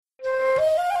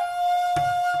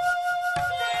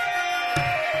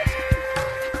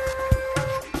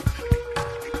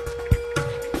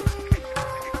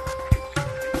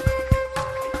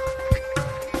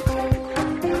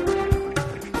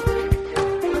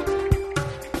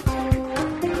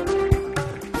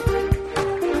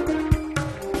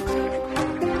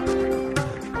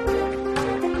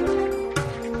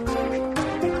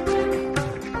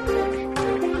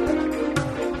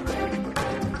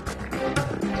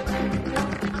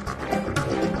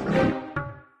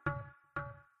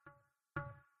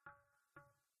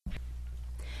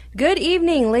Good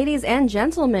evening, ladies and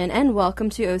gentlemen, and welcome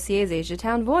to OCA's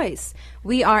Asiatown Voice.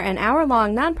 We are an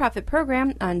hour-long nonprofit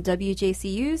program on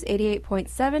WJCU's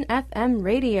 88.7 FM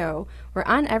radio. We're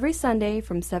on every Sunday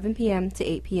from 7 p.m. to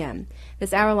 8 p.m.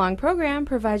 This hour-long program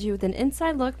provides you with an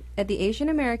inside look at the Asian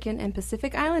American and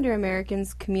Pacific Islander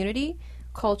Americans' community,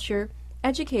 culture,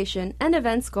 education, and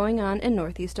events going on in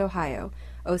Northeast Ohio.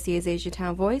 OCA's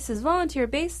Asiatown Voice is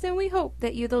volunteer-based, and we hope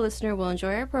that you, the listener, will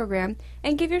enjoy our program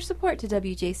and give your support to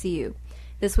WJCU.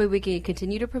 This way we can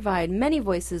continue to provide many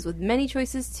voices with many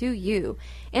choices to you.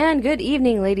 And good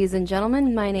evening, ladies and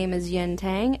gentlemen. My name is Yen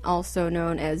Tang, also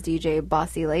known as DJ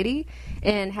Bossy Lady.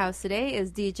 In house today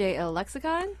is DJ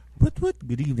Alexicon. What?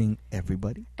 Good evening,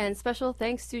 everybody. And special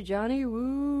thanks to Johnny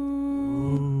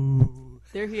Woo.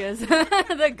 There he is,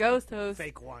 the ghost host.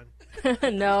 Fake one.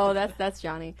 No, that's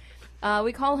Johnny.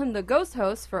 We call him the ghost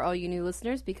host for all you new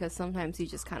listeners because sometimes he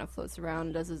just kind of floats around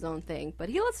and does his own thing. But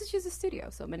he lets us use the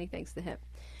studio, so many thanks to him.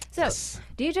 So, yes.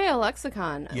 DJ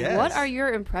Alexicon, yes. What are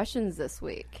your impressions this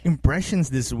week?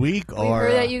 Impressions this week We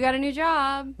heard that you got a new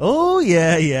job. Oh,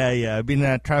 yeah. I've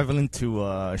been traveling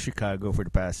to Chicago for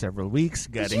the past several weeks.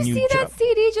 Got Did a new you see job. that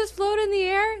CD just float in the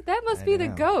air? That must be the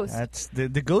ghost. That's the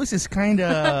ghost is kind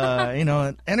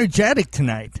of, energetic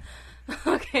tonight.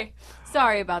 Okay.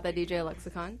 Sorry about that, DJ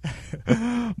Lexicon.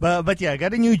 but yeah, I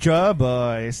got a new job.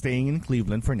 Staying in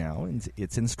Cleveland for now.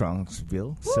 It's in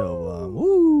Strongsville.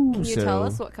 Woo! So, Can you tell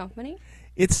us what company?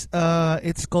 It's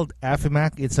called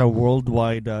Afimac. It's a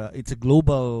worldwide. It's a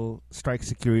global strike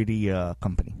security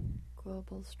company.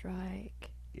 Global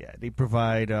Strike. Yeah, they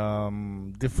provide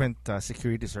different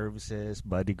security services,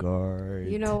 bodyguard.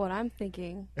 You know what I'm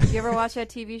thinking? You ever watch that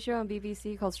TV show on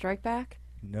BBC called Strike Back?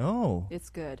 No. It's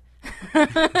good.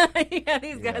 Yeah,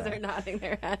 these guys are nodding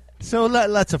their head. So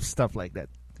lots of stuff like that.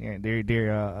 Yeah,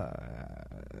 they're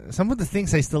some of the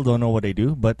things I still don't know what they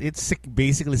do, but it's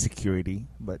basically security.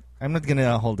 But I'm not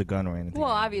gonna hold the gun or anything. Well,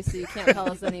 obviously you can't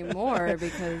tell us anymore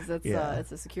because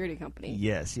it's a security company.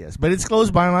 Yes. But it's close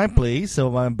by my place,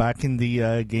 so I'm back in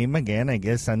the game again. I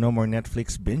guess no more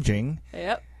Netflix binging.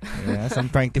 Yep. Yes, I'm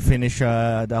trying to finish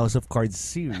the House of Cards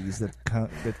series that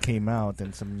came out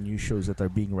and some new shows that are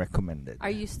being recommended.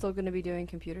 Are you still going to be doing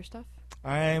computer stuff?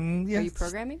 Are you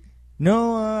programming?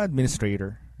 No,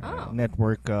 administrator. Oh.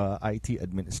 Network IT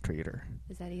administrator.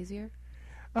 Is that easier?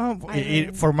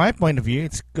 For my point of view,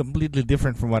 it's completely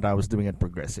different from what I was doing at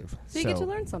Progressive. So you get to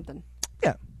learn something.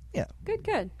 Yeah.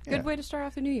 Good. Good way to start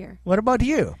off the new year. What about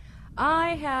you?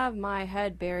 I have my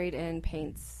head buried in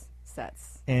paints sets.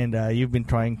 And you've been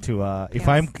trying to, if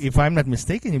I'm not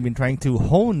mistaken, you've been trying to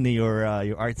hone your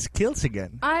art skills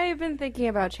again. I've been thinking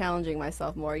about challenging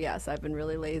myself more. Yes, I've been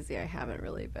really lazy. I haven't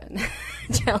really been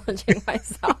challenging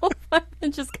myself. I've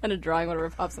been just kind of drawing whatever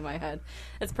pops in my head.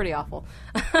 It's pretty awful.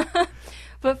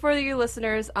 But for you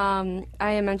listeners, I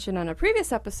mentioned on a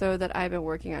previous episode that I've been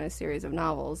working on a series of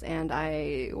novels, and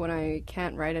when I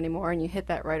can't write anymore and you hit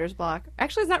that writer's block,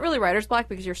 actually it's not really writer's block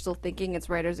because you're still thinking it's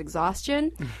writer's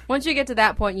exhaustion. Once you get to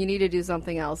that point, you need to do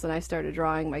something else, and I started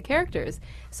drawing my characters.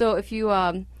 So if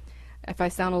I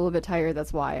sound a little bit tired,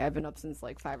 that's why. I've been up since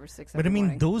like 5 or 6 But I mean,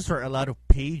 morning. those are a lot of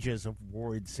pages of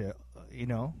words,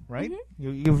 right?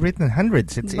 Mm-hmm. You've written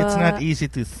hundreds. It's not easy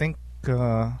to think.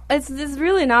 It's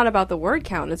really not about the word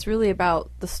count. It's really about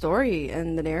the story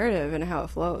and the narrative and how it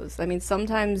flows. I mean,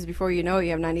 sometimes before you know it, you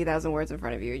have 90,000 words in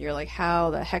front of you, and you're like, how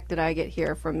the heck did I get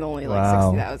here from only like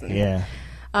 60,000? Yeah.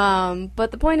 But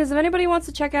the point is, if anybody wants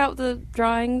to check out the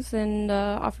drawings and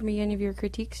offer me any of your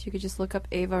critiques, you could just look up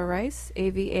Ava Rice,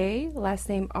 AVA, last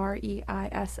name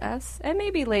REISS, and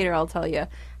maybe later I'll tell you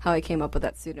how I came up with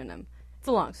that pseudonym. It's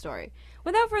a long story.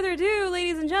 Without further ado,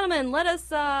 ladies and gentlemen, let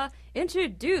us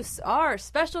introduce our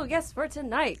special guest for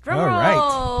tonight. Drum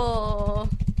roll!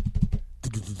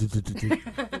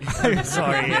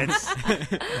 Sorry, man.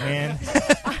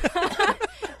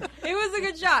 It was a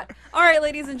good shot. All right,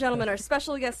 ladies and gentlemen, our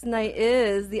special guest tonight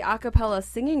is the a cappella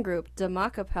singing group,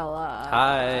 Demacapella.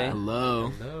 Hi.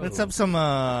 Hello. Let's have some,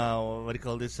 what do you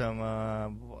call this? I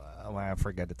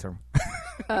forgot the term.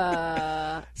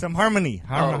 Some harmony.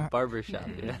 Barbershop.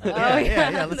 Yeah.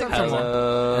 Yeah. Let's have some.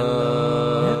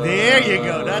 Hello. There you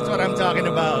go. That's what I'm talking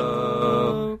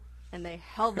about. And they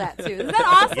held that too. Is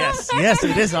that awesome? Yes,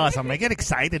 it is awesome. I get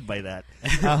excited by that.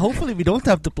 Hopefully, we don't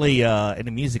have to play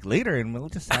any music later, and we'll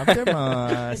just have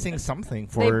them sing something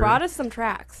for. They brought us some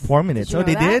tracks. 4 minutes. Did you know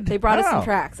they that? did. They brought us some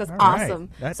tracks. That's awesome.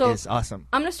 Right. That is awesome.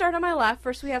 I'm gonna start on my left.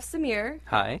 First, we have Samir.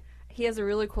 Hi. He has a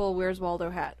really cool Where's Waldo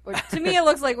hat. Or, to me, it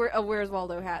looks like a Where's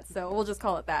Waldo hat, so we'll just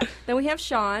call it that. Then we have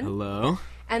Sean. Hello.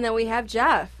 And then we have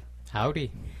Jeff.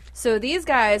 Howdy. So these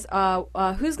guys,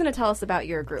 who's going to tell us about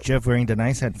your group? Jeff wearing the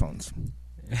nice headphones.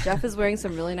 Jeff is wearing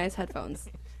some really nice headphones.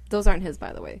 Those aren't his,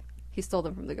 by the way. He stole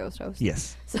them from the Ghost Host.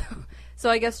 Yes. So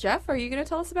I guess, Jeff, are you going to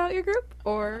tell us about your group?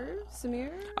 Or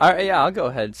Samir? All right, yeah, I'll go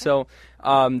ahead. So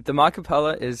the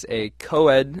Macapella is a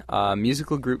co-ed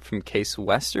musical group from Case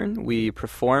Western. We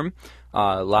perform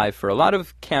live for a lot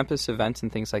of campus events and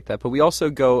things like that, but we also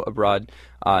go abroad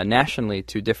nationally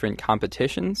to different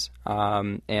competitions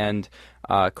and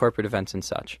corporate events and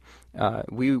such.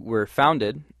 We were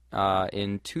founded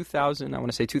in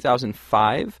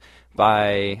 2005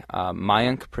 by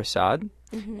Mayank Prasad.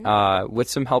 With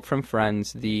some help from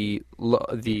friends, the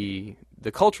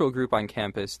cultural group on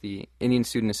campus, the Indian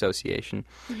Student Association,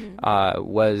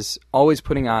 was always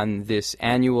putting on this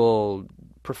annual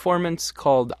performance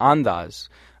called Andaz,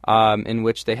 in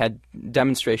which they had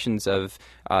demonstrations of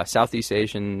Southeast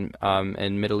Asian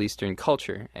and Middle Eastern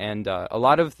culture. And a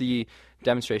lot of the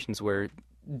demonstrations were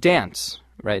dance,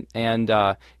 right? And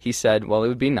he said, well, it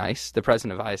would be nice, the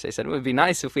president of ISA said, it would be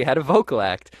nice if we had a vocal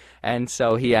act. And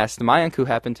so he asked Mayank, who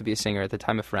happened to be a singer at the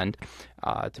time, a friend,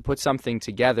 to put something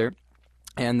together.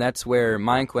 And that's where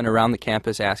Mayank went around the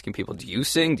campus asking people, do you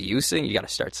sing? Do you sing? You got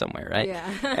to start somewhere, right?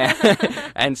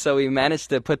 Yeah. And so we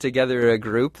managed to put together a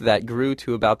group that grew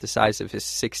to about the size of his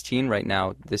 16 right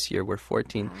now. This year we're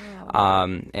 14.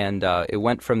 Wow. And it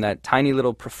went from that tiny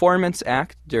little performance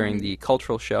act during the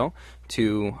cultural show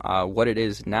to what it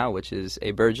is now, which is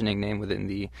a burgeoning name within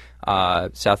the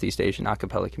Southeast Asian a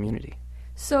cappella community.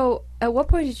 So at what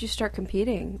point did you start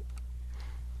competing?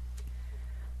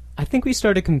 I think we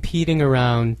started competing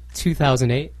around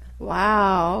 2008.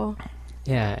 Wow.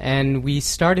 Yeah, and we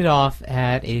started off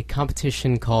at a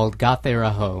competition called Gathe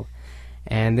Raho.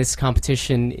 And this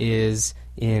competition is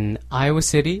in Iowa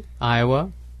City,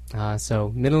 Iowa.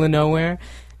 So middle of nowhere,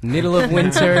 middle of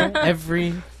winter,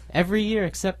 every year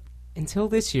except until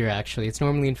this year, actually. It's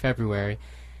normally in February.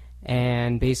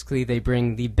 And basically they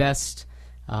bring the best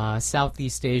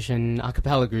Southeast Asian a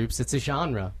cappella groups. It's a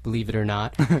genre, believe it or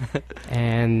not.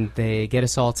 And they get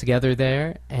us all together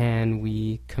there, and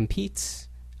we compete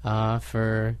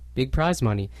for big prize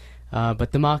money.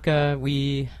 But the Maca,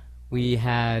 we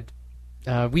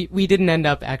didn't end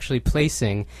up actually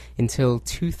placing until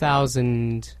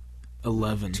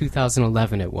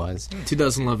 2011 it was.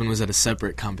 2011 was at a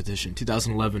separate competition.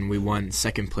 2011 we won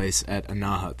second place at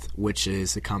Anahat, which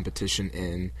is a competition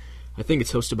in, I think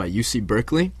it's hosted by UC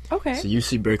Berkeley. Okay. So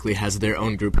UC Berkeley has their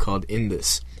own group called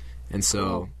Indus. And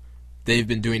so they've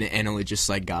been doing it annually just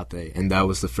like Gathe. And that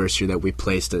was the first year that we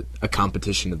placed at a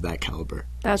competition of that caliber.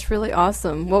 That's really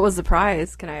awesome. What was the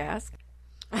prize, can I ask?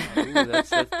 Ooh,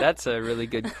 that's a really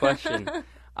good question.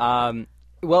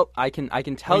 Well, I can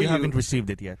tell you you haven't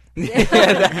received it yet. Yeah,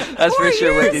 that's for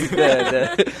sure with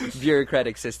the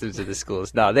bureaucratic systems of the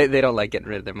schools. No, they don't like getting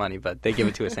rid of their money, but they give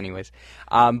it to us anyways.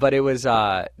 But it was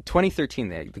 2013.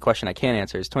 The question I can't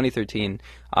answer is 2013,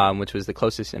 which was the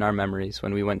closest in our memories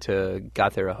when we went to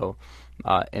Gathe Raho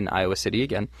in Iowa City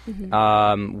again,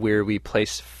 where we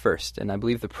placed first. And I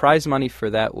believe the prize money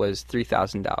for that was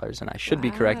 $3,000. And I should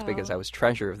be correct because I was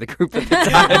treasurer of the group at the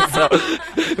time. So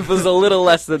it was a little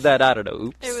less than that. I don't know.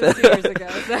 Oops. It was 2 years ago.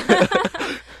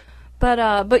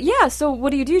 But yeah, so what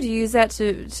do? Do you use that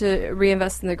to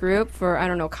reinvest in the group for, I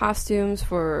don't know, costumes,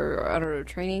 for, I don't know,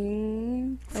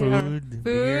 training? Food,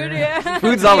 Food, yeah.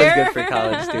 Food's always good for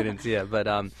college students, yeah. But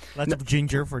lots of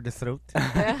ginger for the throat.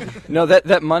 no,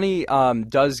 that money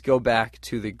does go back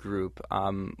to the group,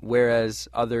 whereas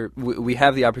we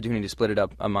have the opportunity to split it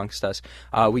up amongst us.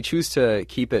 We choose to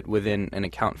keep it within an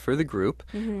account for the group,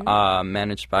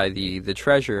 managed by the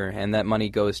treasurer, and that money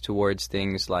goes towards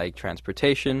things like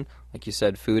transportation, like you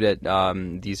said, food at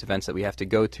these events that we have to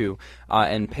go to,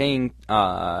 and paying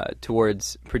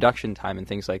towards production time and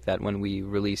things like that when we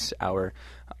release our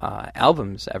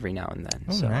albums every now and then.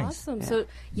 Oh, so nice. Awesome. Yeah. So,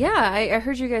 yeah, I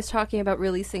heard you guys talking about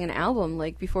releasing an album,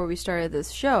 like, before we started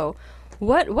this show.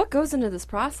 What goes into this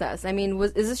process? I mean,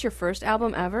 is this your first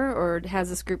album ever, or has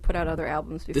this group put out other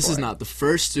albums before? This is not. The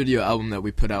first studio album that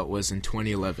we put out was in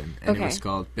 2011, and it was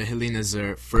called Beheli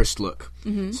Nazar First Look.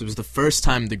 So it was the first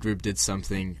time the group did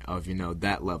something of,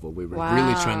 that level. We were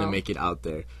really trying to make it out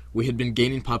there. We had been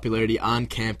gaining popularity on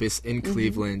campus in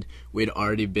Cleveland. We had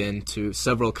already been to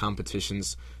several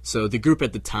competitions. So the group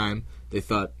at the time, they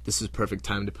thought this is perfect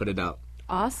time to put it out.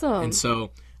 Awesome. And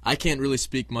so I can't really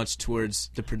speak much towards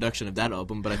the production of that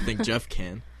album, but I think Jeff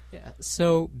can. Yeah.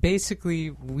 So basically,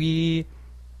 the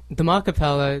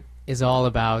Macapella is all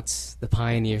about the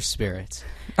pioneer spirit.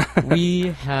 We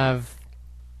have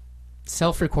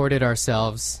self-recorded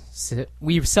ourselves.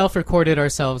 We've self-recorded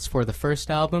ourselves for the first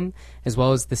album, as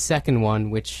well as the second one,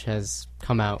 which has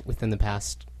come out within the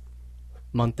past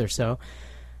month or so.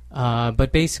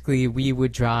 But basically, we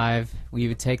would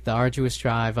take the arduous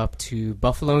drive up to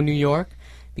Buffalo, New York,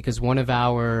 because one of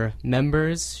our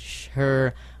members,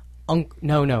 her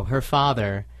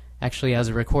father actually has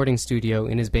a recording studio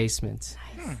in his basement.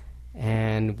 Nice.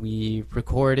 And we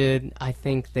recorded, I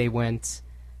think they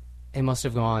must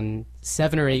have gone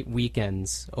 7 or 8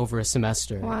 weekends over a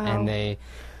semester. Wow. And they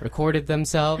recorded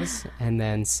themselves and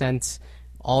then sent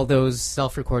all those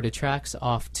self-recorded tracks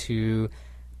off to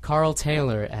Carl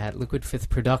Taylor at Liquid Fifth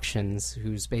Productions,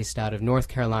 who's based out of North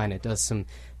Carolina, does some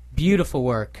beautiful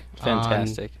work.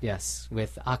 Fantastic.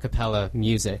 With a cappella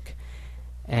music.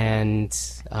 And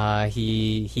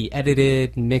he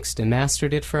edited, mixed, and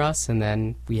mastered it for us, and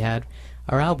then we had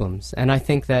our albums. And I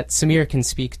think that Samir can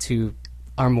speak to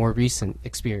our more recent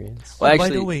experience. Well, by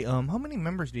actually, the way, how many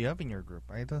members do you have in your group?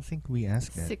 I don't think we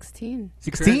asked that. 16.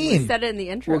 16? We said it in the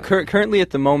intro. well, currently at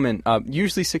the moment,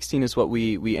 usually 16 is what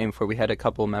we aim for. We had a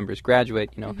couple members graduate,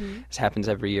 this happens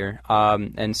every year.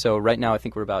 And so right now I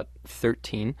think we're about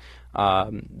 13.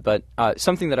 But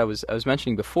something that I was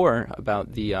mentioning before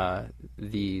about the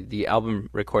album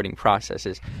recording process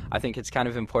is, I think it's kind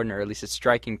of important, or at least it's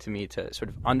striking to me, to sort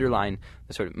of underline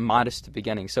the sort of modest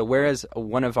beginning. So whereas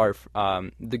one of our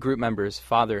the group members'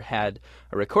 father had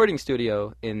a recording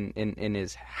studio in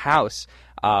his house,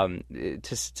 to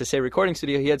say recording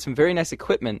studio, he had some very nice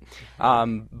equipment,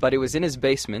 but it was in his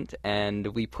basement, and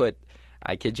we put,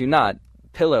 I kid you not,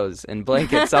 pillows and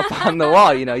blankets up on the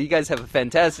wall. You guys have a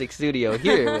fantastic studio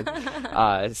here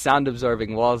with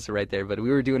sound-absorbing walls right there, but we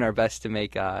were doing our best to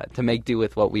make do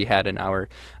with what we had in our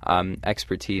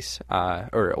expertise,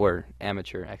 or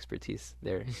amateur expertise.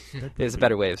 There is a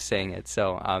better way of saying it.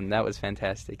 So that was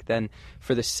fantastic. Then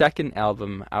for the second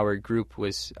album, our group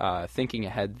was thinking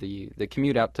ahead. The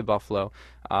commute out to Buffalo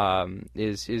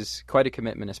is quite a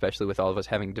commitment, especially with all of us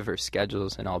having diverse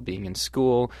schedules and all being in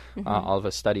school, all of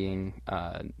us studying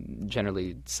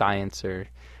generally science or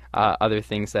other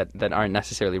things that aren't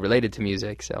necessarily related to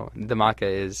music. So the Maka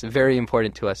is very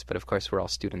important to us, but of course we're all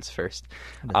students first.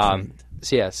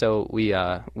 So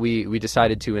we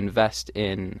decided to invest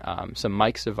in some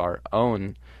mics of our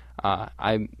own.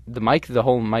 The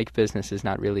whole mic business is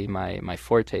not really my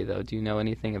forte, though. Do you know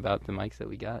anything about the mics that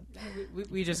we got?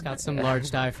 We just got some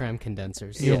large diaphragm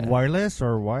condensers. You have wireless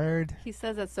or wired? He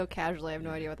says that so casually, I have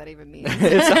no idea what that even means.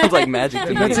 It sounds like magic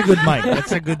to me. That's a good mic.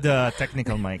 That's a good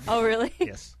technical mic. Oh, really?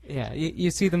 Yes. Yeah,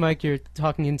 you see the mic you're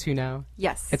talking into now?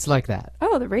 Yes. It's like that.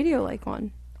 Oh, the radio-like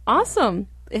one. Awesome.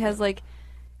 It has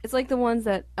it's like the ones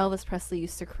that Elvis Presley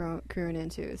used to croon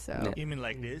into. So You mean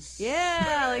like this?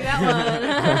 yeah, like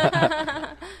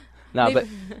that one. No, but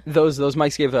those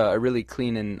mics gave a really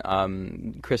clean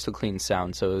and crystal clean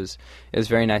sound, so it was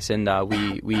very nice. And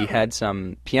we had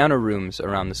some piano rooms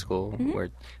around the school where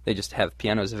they just have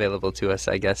pianos available to us.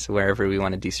 I guess wherever we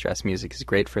want to de-stress, music is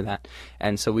great for that.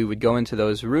 And so we would go into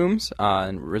those rooms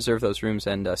and reserve those rooms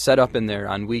and set up in there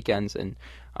on weekends and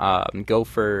go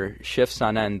for shifts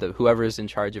on end. Whoever is in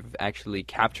charge of actually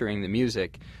capturing the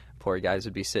music, poor guys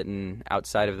would be sitting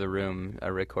outside of the room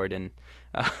recording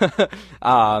for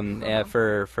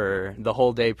the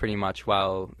whole day pretty much,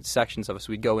 while sections of us,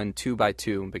 we'd go in 2 by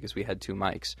 2 because we had 2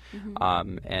 mics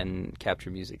and capture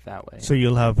music that way. So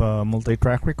you'll have a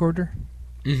multi-track recorder?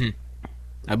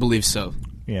 I believe so.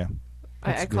 Yeah.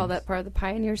 I call that part of the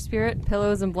pioneer spirit.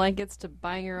 Pillows and blankets to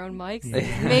buying your own mics.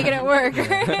 Making it work.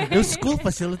 Those school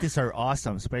facilities are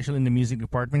awesome, especially in the music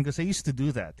department, because I used to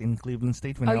do that in Cleveland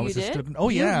State when I was a student. Oh,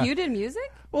 yeah. You did music?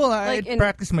 Well, I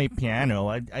practiced my piano.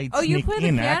 I'd sneak play the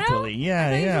in, piano? actually.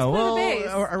 Yeah, you yeah. just play the Well,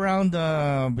 bass. around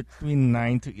between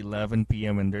 9 to 11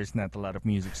 p.m. when there's not a lot of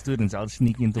music students, I'll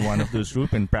sneak into one of those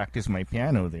rooms and practice my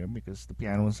piano there because the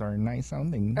pianos are nice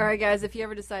sounding. All right, guys, if you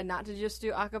ever decide not to just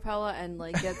do a cappella and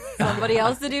get somebody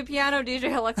else to do piano,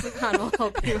 DJ Alexicon will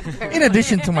help you. Apparently. In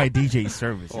addition to my DJ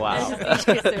service. Wow.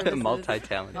 DJ services.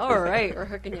 Multi-talented. All right, we're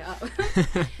hooking you up.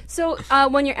 So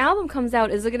when your album comes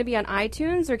out, is it going to be on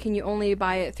iTunes, or can you only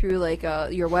buy it through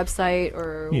your website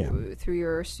or through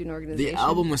your student organization? The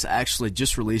album was actually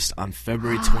just released on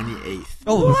February 28th.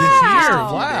 Oh, Wow. this year? A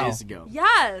few Wow. days ago.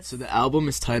 Yes. So the album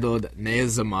is titled Naya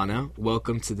Zamana,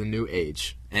 Welcome to the New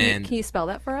Age. And Can you spell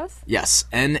that for us? yes,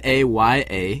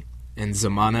 Naya, and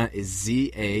Zamana is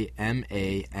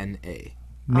Zamana.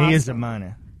 Naya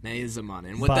Zamana. Naya Zamana.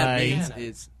 And what that means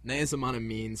is, Naya Zamana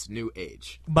means new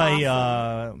age.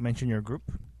 By, mention your group.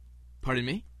 Pardon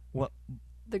me? What?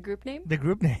 The group name? The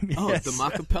group name, Oh, yes. the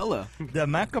Macapella. The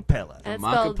Macapella. And it's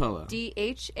Macapella. spelled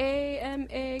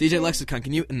Dhama. DJ Lexicon,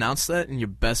 can you announce that in your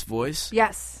best voice?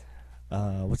 Yes.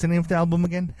 What's the name of the album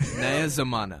again? Naya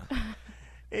Zamana.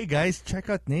 Hey guys, check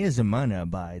out Naya Zamana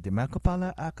by the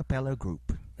Macapella A Cappella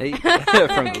Group. Hey,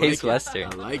 from Case I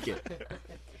Western. like it.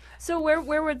 So where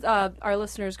would our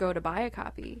listeners go to buy a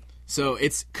copy? So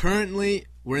it's currently,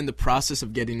 we're in the process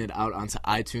of getting it out onto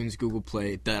iTunes, Google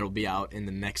Play. That'll be out in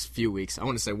the next few weeks. I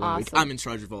want to say 1 week. I'm in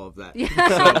charge of all of that.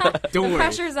 So don't worry.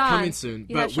 Pressure's on. Coming soon.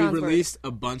 You But got we Sean's released a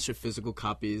bunch of physical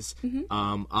copies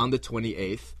on the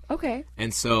 28th. Okay.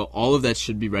 And so all of that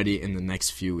should be ready in the next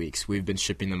few weeks. We've been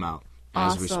shipping them out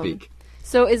as we Awesome. speak.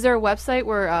 So is there a website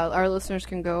where our listeners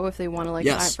can go if they want to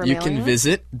Yes, for you mailing can it?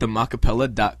 visit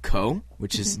themacapella.co,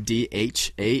 which is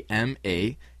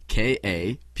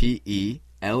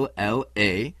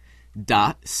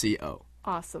DHAMAKAPELLA.co.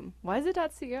 Awesome. Why is it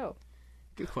 .co?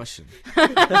 Good question.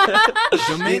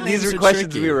 These are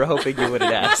questions we were hoping you would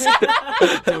ask.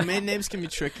 Domain names can be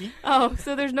tricky. Oh,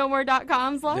 so there's no more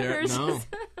 .coms left? There- or is no. this-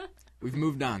 We've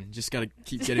moved on. Just got to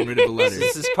keep getting rid of the letters.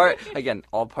 This is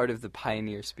all part of the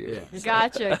pioneer spirit.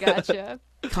 Gotcha.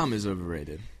 Com is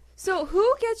overrated. So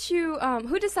who gets you?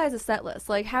 Who decides a set list?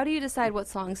 Like, how do you decide what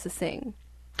songs to sing?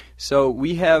 So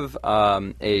we have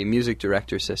a music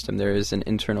director system. There is an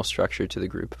internal structure to the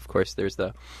group. Of course, there's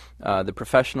the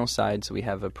professional side. So we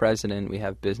have a president. We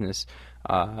have business.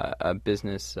 What's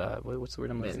the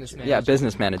word I'm looking for? Yeah,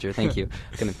 business manager. Thank you.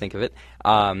 I couldn't think of it.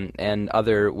 And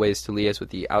other ways to liaise with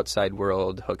the outside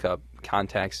world, hook up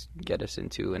contacts, get us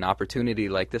into an opportunity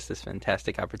like this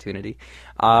fantastic opportunity.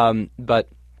 But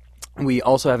we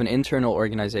also have an internal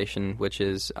organization, which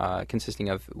is consisting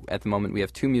of, at the moment, we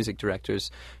have 2 music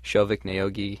directors, Shovik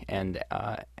Nayogi and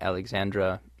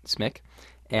Alexandra Smik.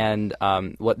 And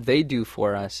what they do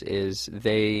for us is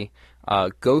they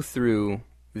go through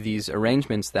these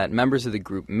arrangements that members of the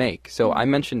group make. So I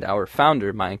mentioned our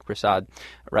founder, Mayank Prasad.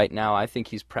 Right now, I think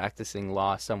he's practicing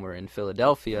law somewhere in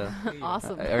Philadelphia.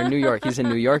 Awesome. Or New York. He's in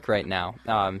New York right now.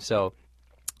 So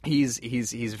he's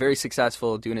very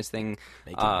successful doing his thing,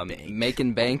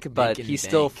 making bank, but he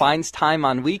still finds time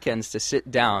on weekends to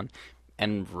sit down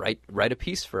and write a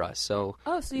piece for us. So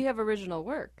So you have original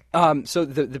work. so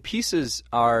the pieces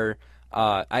are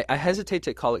I hesitate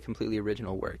to call it completely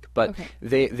original work, but Okay.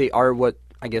 they are what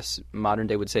I guess modern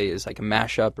day would say is like a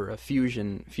mashup or a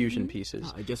fusion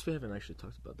pieces. I guess we haven't actually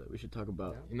talked about that. We should talk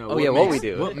about what we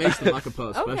do. What makes the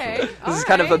Macapella special? Okay. This is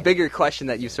kind of a bigger question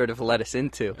that you sort of led us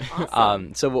into.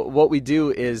 Awesome. So what we do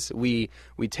is we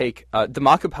take the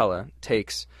Macapella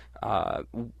takes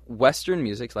Western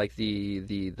music, like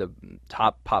the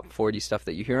top pop 40 stuff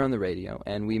that you hear on the radio,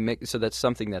 and we make so that's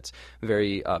something that's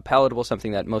very palatable,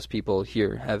 something that most people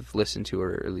here have listened to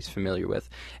or at least familiar with,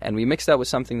 and we mix that with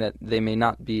something that they may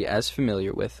not be as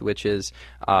familiar with, which is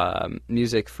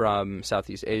music from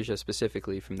Southeast Asia,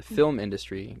 specifically from the film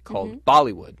industry called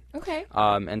Bollywood. Okay.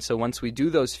 And so once we do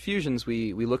those fusions,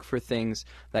 we look for things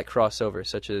that cross over,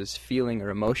 such as feeling or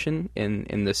emotion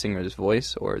in the singer's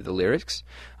voice or the lyrics.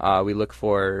 We look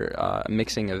for a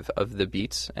mixing of the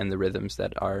beats and the rhythms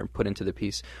that are put into the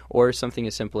piece, or something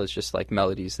as simple as just like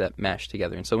melodies that mash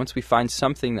together. And so once we find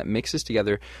something that mixes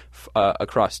together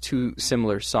across two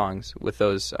similar songs with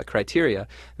those criteria,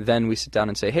 then we sit down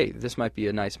and say, hey, this might be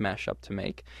a nice mashup to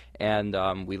make. And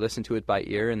we listen to it by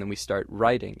ear, and then we start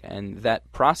writing. And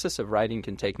that process of writing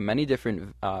can take many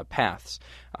different paths,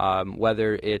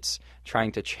 whether it's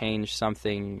trying to change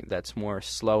something that's more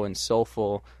slow and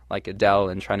soulful, like Adele,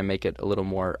 and trying to make it a little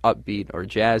more upbeat or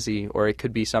jazzy, or it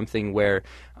could be something where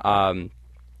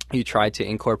you try to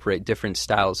incorporate different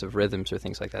styles of rhythms or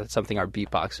things like that. It's something our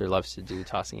beatboxer loves to do,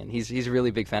 tossing in. He's a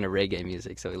really big fan of reggae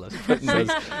music, so he loves putting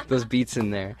those beats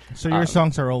in there. So your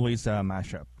songs are always a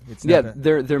mashup. It's Yeah, not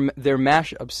they're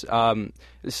mashups.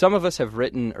 Some of us have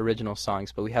written original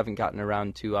songs, but we haven't gotten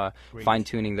around to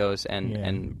fine-tuning those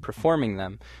and performing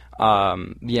them.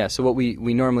 So what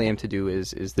we normally aim to do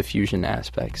is the fusion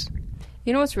aspects.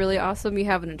 You know what's really awesome? You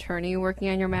have an attorney working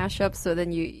on your mashup, so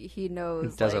then he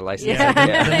knows. Does our licensing.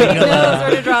 Yeah. He knows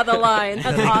where to draw the line.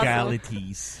 That's awesome.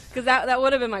 legalities. Because that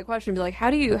would have been my question. Be like, how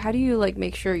do you like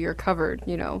make sure you're covered?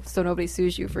 So nobody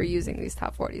sues you for using these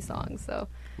top 40 songs. So.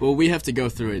 Well, we have to go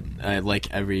through it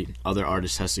like every other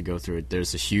artist has to go through it.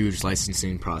 There's a huge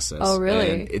licensing process. Oh,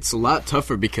 really? And it's a lot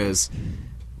tougher because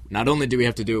not only do we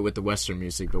have to do it with the Western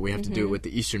music, but we have to do it with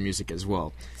the Eastern music as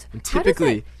well. And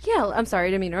typically... I'm sorry, I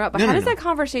didn't mean to interrupt, but how does that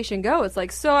conversation go? It's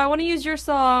like, so I want to use your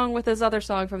song with this other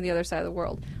song from the other side of the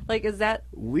world. Like, is that...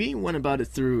 We went about it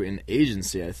through an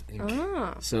agency, I think.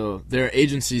 Ah. So there are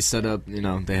agencies set up,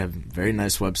 they have very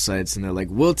nice websites, and they're like,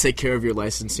 we'll take care of your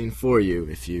licensing for you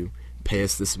if you pay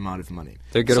us this amount of money.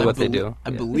 They're good at what they do.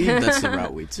 I believe that's the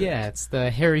route we took. Yeah, it's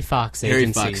the Harry Fox Harry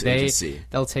agency. Fox agency.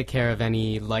 They'll take care of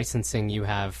any licensing you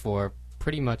have for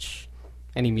pretty much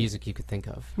any music you could think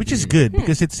of. Which is good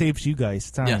because it saves you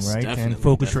guys time, Yes, right? definitely, And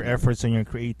focus your efforts on your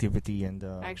creativity and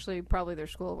Actually, probably their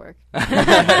schoolwork.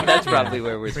 That's probably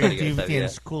where we're spending our time. creativity Yeah.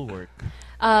 and schoolwork.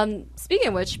 Speaking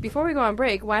of which, before we go on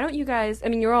break, why don't you guys, I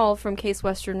mean, you're all from Case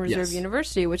Western Reserve Yes.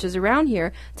 University, which is around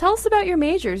here. Tell us about your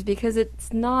majors, because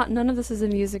none of this is in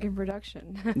music and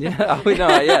production.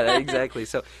 Yeah, exactly.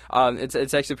 So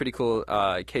it's actually pretty cool.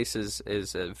 Case is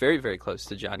very, very close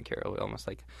to John Carroll, almost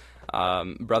like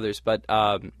brothers. But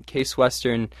Case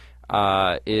Western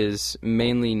is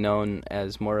mainly known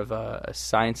as more of a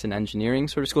science and engineering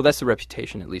sort of school. That's the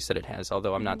reputation, at least, that it has,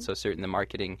 although I'm not so certain the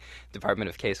marketing department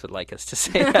of Case would like us to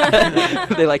say that.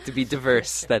 They like to be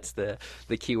diverse. That's the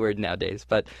key word nowadays.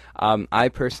 But I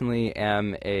personally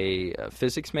am a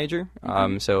physics major,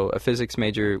 so a physics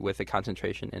major with a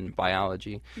concentration in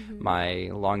biology. My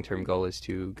long-term goal is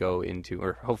to go into,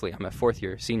 or hopefully I'm a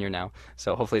fourth-year senior now,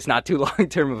 so hopefully it's not too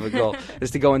long-term of a goal,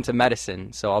 is to go into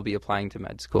medicine. So I'll be applying to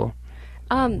med school.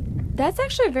 That's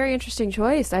actually a very interesting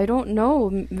choice. I don't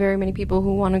know very many people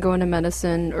who want to go into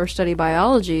medicine or study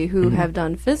biology who have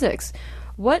done physics.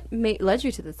 What led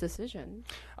you to this decision?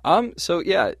 So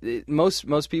yeah,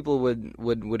 most people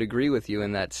would agree with you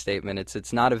in that statement.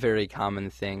 It's not a very common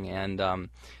thing, and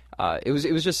it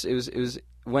was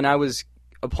when I was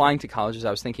applying to colleges, I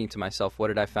was thinking to myself, what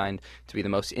did I find to be the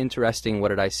most interesting? What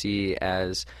did I see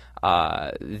as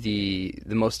the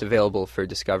most available for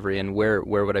discovery, and where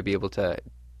would I be able to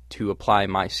apply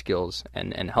my skills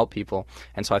and help people?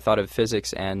 And so I thought of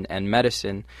physics and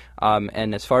medicine.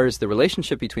 And as far as the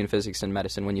relationship between physics and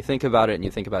medicine, when you think about it and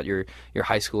you think about your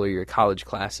high school or your college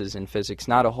classes in physics,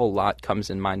 not a whole lot comes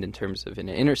in mind in terms of an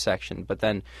intersection. But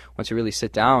then once you really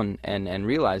sit down and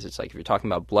realize, it's like if you're talking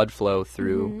about blood flow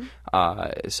through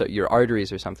so your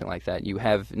arteries or something like that, you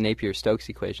have Napier-Stokes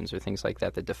equations or things like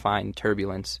that define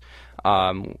turbulence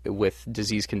with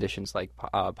disease conditions like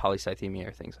polycythemia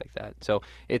or things like that. So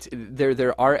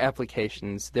there are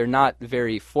applications. They're not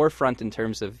very forefront in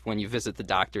terms of when you visit the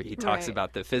doctor, he talks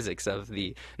about the physics of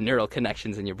the neural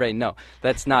connections in your brain. No,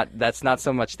 that's not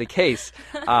so much the case.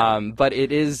 But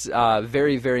it is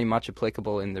very, very much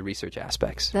applicable in the research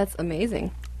aspects. That's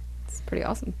amazing. It's pretty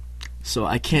awesome. So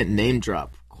I can't name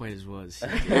drop quite as was.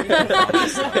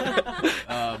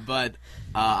 But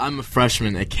I'm a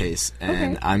freshman at Case,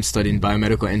 and I'm studying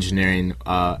biomedical engineering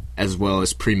as well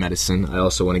as pre-medicine. I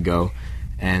also want to go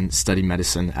and study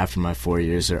medicine after my 4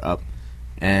 years are up.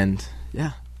 And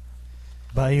yeah.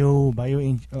 Biomedical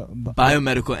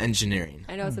engineering.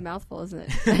 I know it's a mouthful, isn't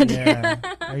it? Yeah.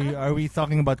 Are we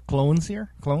talking about clones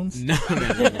here? Clones? No.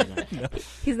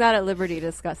 He's not at liberty to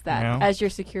discuss that, No? as your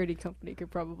security company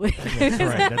could probably.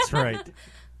 That's right.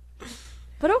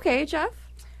 But okay, Jeff.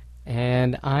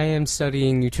 And I am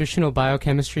studying nutritional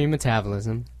biochemistry and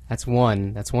metabolism. That's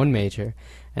one major.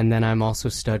 And then I'm also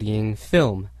studying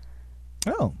film.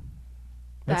 Oh,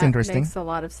 that's that interesting. Makes a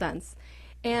lot of sense.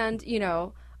 And,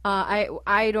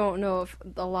 I don't know if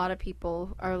a lot of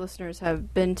people, our listeners,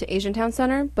 have been to Asian Town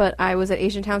Center, but I was at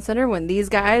Asian Town Center when these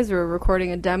guys were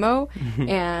recording a demo,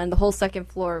 and the whole second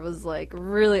floor was, like,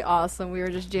 really awesome. We were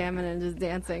just jamming and just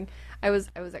dancing. I was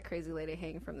at Crazy Lady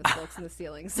hanging from the slopes in the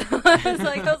ceiling, so I was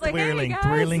like, twirling, hey, guys.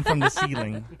 twirling from the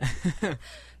ceiling.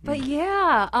 But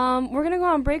yeah, we're going to go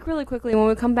on break really quickly. When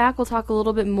we come back, we'll talk a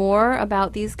little bit more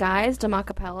about these guys,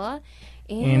 Demacapella.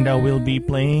 And we'll be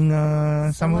playing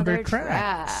some of their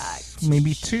tracks.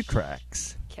 Maybe 2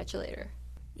 tracks. Catch you later.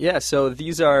 Yeah, so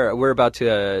we're about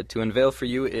to unveil for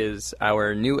you is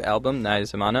our new album, Nai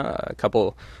Zamana, a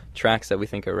couple tracks that we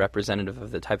think are representative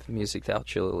of the type of music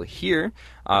that you'll hear.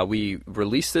 We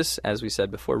released this, as we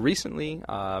said before, recently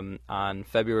on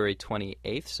February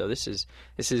 28th, so this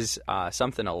is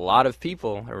something a lot of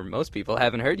people, or most people,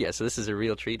 haven't heard yet, so this is a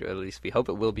real treat, or at least we hope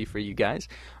it will be for you guys.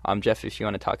 Jeff, if you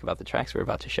want to talk about the tracks we're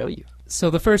about to show you. So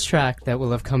the first track that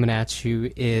we'll have coming at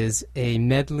you is a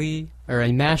medley, or a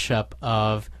mashup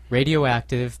of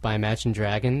Radioactive by Imagine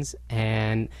Dragons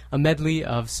and a medley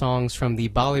of songs from the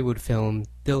Bollywood film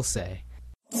Dil Se.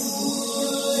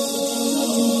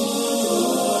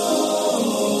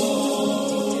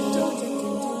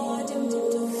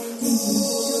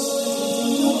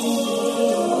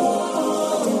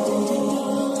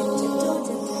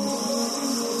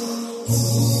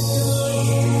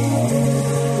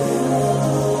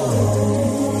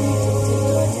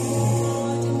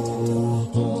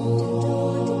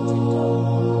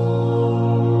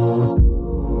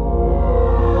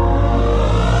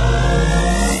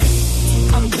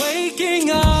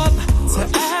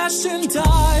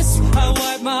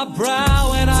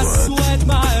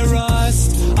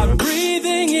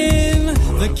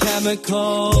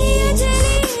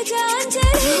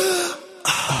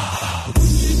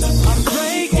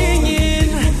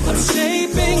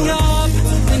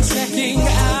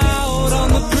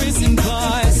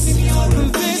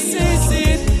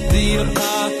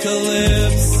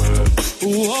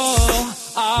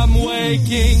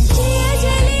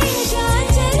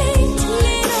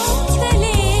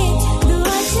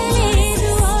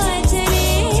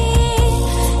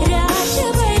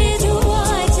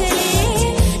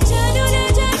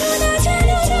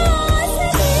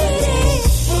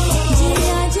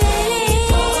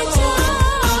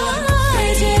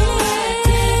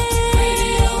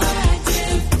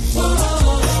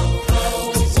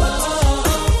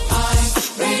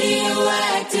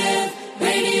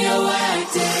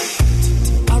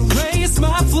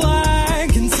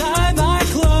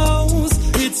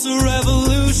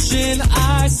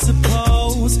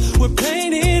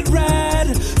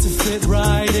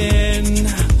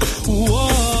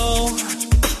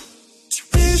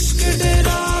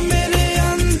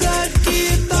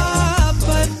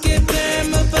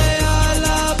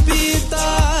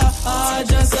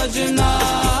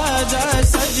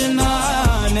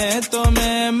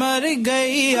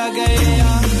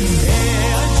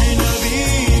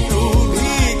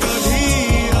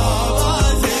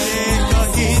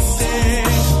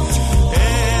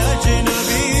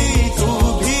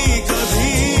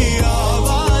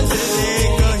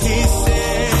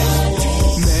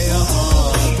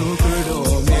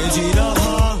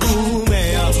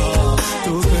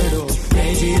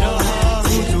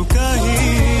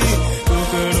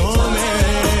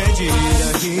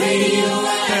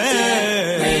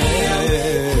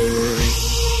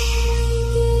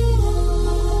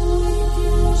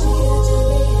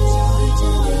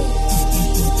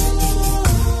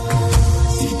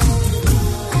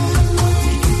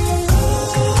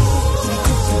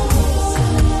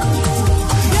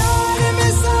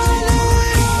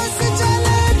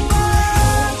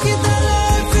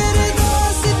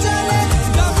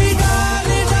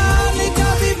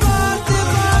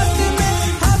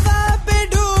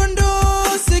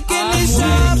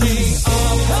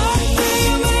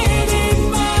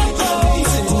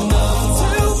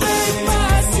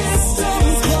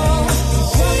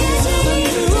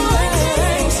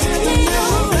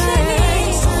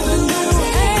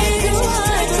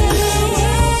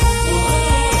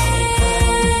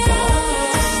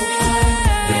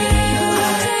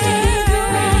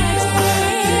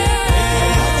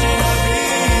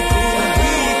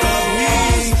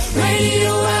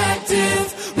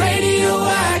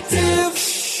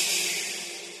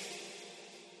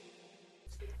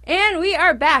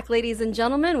 back, ladies and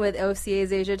gentlemen, with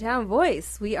OCA's Asia Town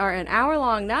Voice. We are an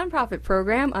hour-long nonprofit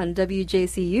program on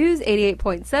WJCU's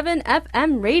 88.7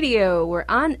 FM radio. We're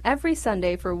on every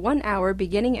Sunday for 1 hour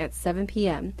beginning at 7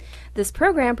 p.m. This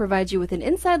program provides you with an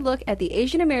inside look at the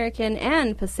Asian American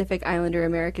and Pacific Islander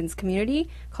Americans community,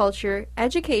 culture,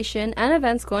 education, and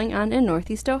events going on in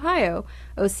Northeast Ohio.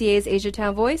 OCA's Asia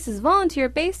Town Voice is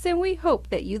volunteer-based, and we hope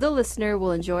that you, the listener,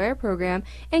 will enjoy our program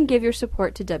and give your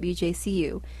support to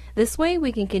WJCU. This way,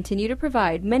 we can continue to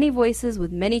provide many voices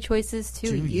with many choices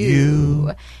to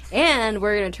you. And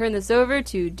we're going to turn this over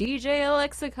to DJ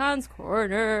Lexicon's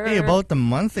Corner. Hey, about a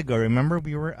month ago, remember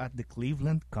we were at the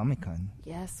Cleveland Comic-Con?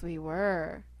 Yes, we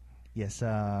were. Yes,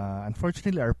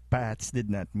 unfortunately, our paths did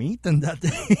not meet on that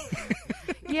day.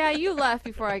 Yeah, you left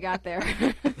before I got there.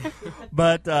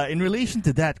 But in relation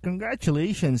to that,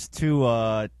 congratulations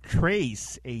to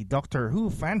Trace, a Doctor Who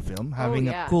fan film, having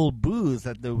a cool booth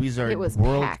at the Wizard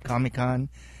World Comic-Con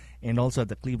and also at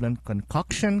the Cleveland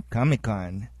Concoction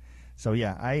Comic-Con. So,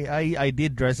 yeah, I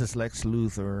did dress as Lex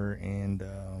Luthor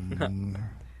and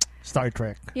Star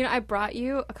Trek. You know, I brought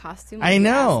you a costume. I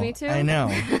know. You asked me to. I know.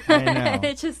 And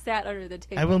it just sat under the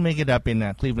table. I will make it up in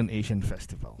Cleveland Asian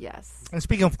Festival. Yes. And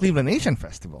speaking of Cleveland Asian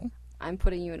Festival, I'm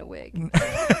putting you in a wig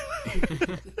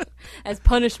as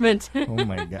punishment. Oh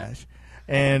my gosh!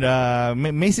 And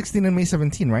May 16 and May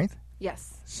 17, right? Yes.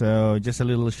 So just a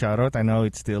little shout out. I know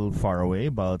it's still far away,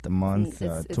 about a month,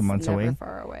 2 months away. It's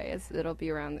never far away. It'll be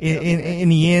around.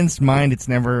 In Ian's mind, it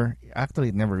never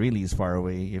really is far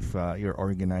away if you're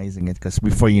organizing it, because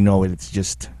before you know it, it's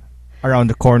just around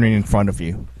the corner in front of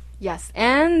you. Yes,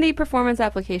 and the performance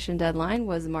application deadline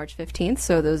was March 15th,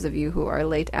 so those of you who are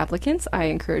late applicants, I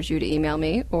encourage you to email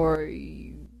me or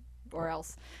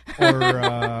else. Or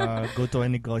go to a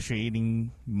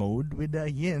negotiating mode with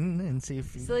Yin and see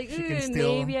if so she can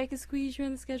still... maybe I could squeeze you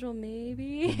in the schedule,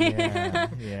 maybe.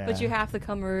 Yeah. But you have to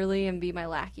come early and be my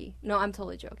lackey. No, I'm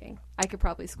totally joking. I could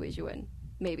probably squeeze you in,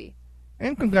 maybe.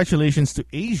 And congratulations to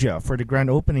Asia for the grand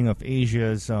opening of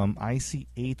Asia's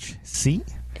ICHC.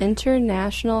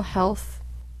 International Health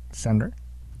Center.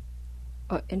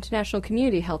 International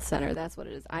Community Health Center. That's what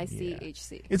it is.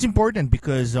 ICHC. Yeah. It's important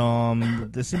because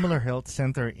the similar health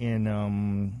center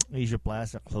in Asia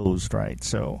Plaza closed, right?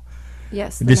 So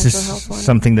yes, this is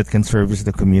something that can service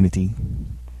the community.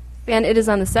 And it is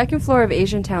on the second floor of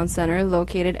Asian Town Center,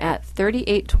 located at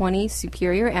 3820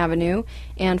 Superior Avenue.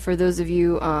 And for those of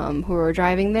you who are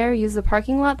driving there, use the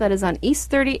parking lot that is on East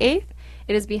 38th.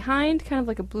 It is behind kind of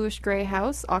like a bluish-gray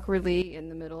house, awkwardly in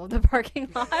the middle of the parking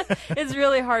lot. It's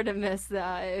really hard to miss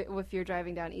if you're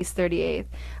driving down East 38th.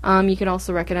 You can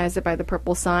also recognize it by the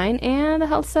purple sign, and the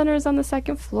health center is on the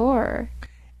second floor.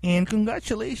 And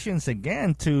congratulations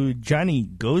again to Johnny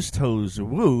Ghost Hose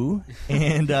Wu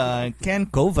and Ken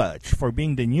Kovac for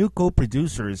being the new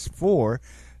co-producers for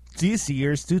this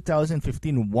year's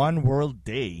 2015 One World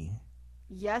Day.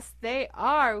 Yes, they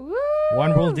are. Woo!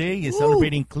 One World Day is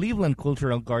celebrating Cleveland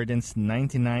Cultural Garden's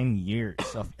 99 years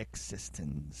of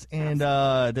existence. And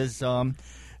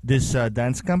this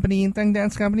dance company, Intang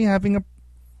Dance Company, having a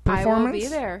performance. I will be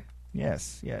there.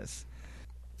 Yes.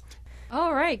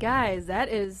 All right, guys, that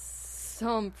is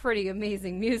some pretty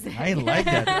amazing music. I like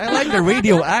that. I like the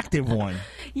radioactive one.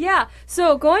 Yeah.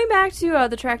 So going back to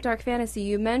the track Dark Fantasy,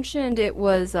 you mentioned it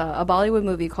was a Bollywood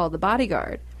movie called The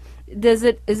Bodyguard. Is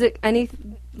it like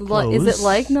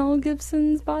Mel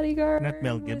Gibson's Bodyguard? Not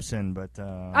Mel Gibson, but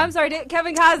I'm sorry,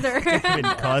 Kevin Costner. Kevin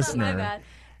Costner. My bad.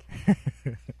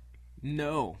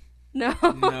 No.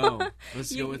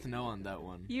 Let's go with no on that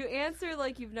one. You answer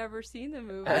like you've never seen the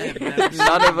movie.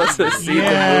 None of us have seen the movie.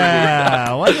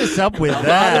 Yeah, what is up with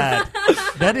that?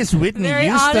 That is Whitney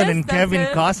Houston and Kevin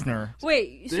Costner.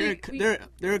 Wait, there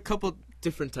are a couple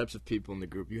different types of people in the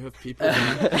group. You have people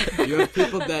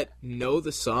that know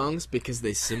the songs because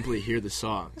they simply hear the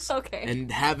songs,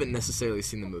 and haven't necessarily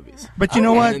seen the movies. But you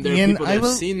know what, and then there are Ian, people that have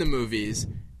seen the movies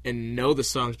and know the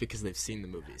songs because they've seen the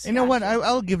movies. You know what?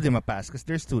 I'll give them a pass because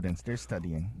they're students. They're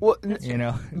studying. Well, you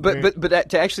know. But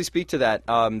to actually speak to that,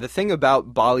 the thing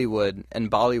about Bollywood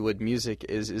and Bollywood music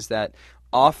is that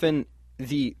often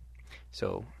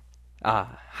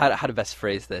how to best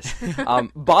phrase this?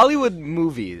 Bollywood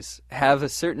movies have a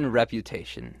certain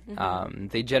reputation.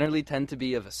 They generally tend to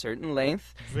be of a certain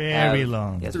length. Very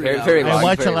long. Yes, very long. I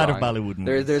watch a lot long. of Bollywood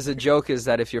movies. There's a joke is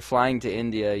that if you're flying to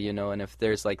India, and if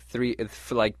there's like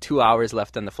 2 hours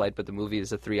left on the flight, but the movie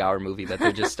is a 3-hour movie that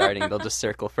they're just starting, they'll just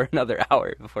circle for another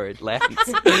hour before it lands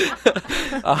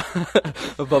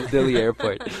above Delhi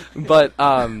Airport. But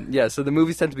so the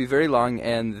movies tend to be very long,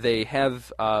 and they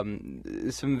have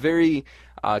some very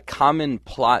common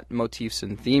plot motifs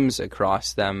and themes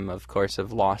across them, of course,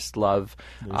 of lost love,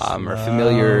 or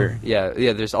familiar.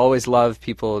 Yeah, there's always love,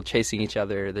 people chasing each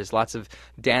other. There's lots of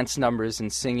dance numbers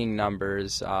and singing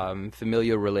numbers,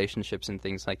 familial relationships and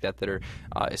things like that are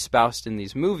espoused in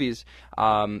these movies.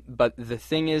 But the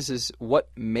thing is what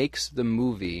makes the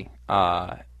movie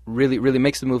really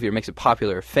makes the movie or makes it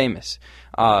popular or famous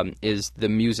is the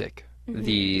music.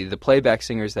 The playback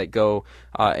singers that go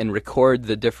and record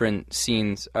the different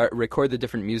scenes, record the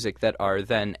different music that are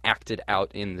then acted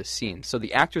out in the scene. So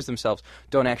the actors themselves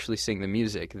don't actually sing the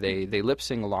music. They lip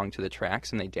sing along to the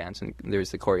tracks and they dance, and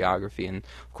there's the choreography and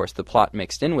of course the plot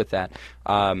mixed in with that.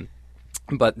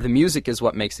 But the music is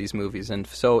what makes these movies, and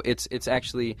so it's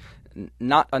actually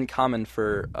not uncommon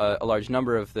for a large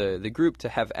number of the group to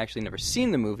have actually never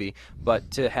seen the movie,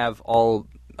 but to have all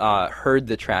heard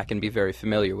the track and be very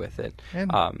familiar with it.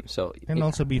 And,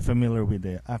 also be familiar with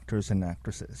the actors and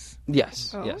actresses.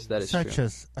 Yes, yes, that is such true.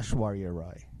 As Aishwarya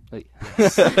Rai.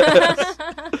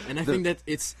 And I think that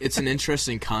it's an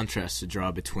interesting contrast to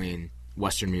draw between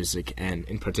Western music and,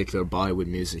 in particular, Bollywood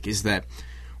music, is that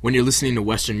when you're listening to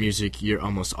Western music, you're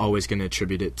almost always going to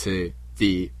attribute it to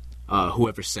the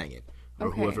whoever sang it or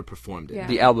whoever performed it. Yeah.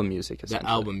 The album music, essentially. The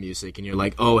album music, and you're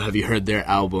like, oh, have you heard their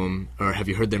album, or have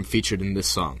you heard them featured in this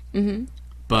song? Mm-hmm.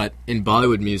 But in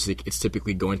Bollywood music, it's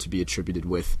typically going to be attributed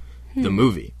with the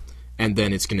movie, and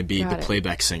then it's going to be the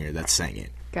playback singer that sang it.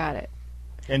 Got it.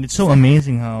 And it's so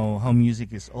amazing how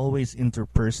music is always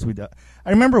interspersed with that.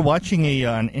 I remember watching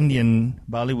an Indian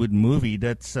Bollywood movie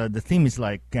that's the theme is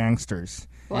like gangsters.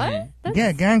 What?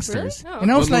 Yeah, gangsters. Really? Oh.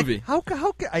 And I was What like, movie? how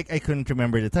I couldn't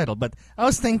remember the title, but I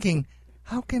was thinking,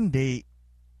 how can they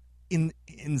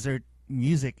insert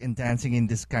music and dancing in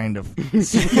this kind of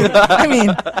I mean,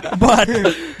 but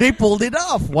they pulled it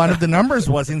off. One of the numbers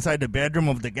was inside the bedroom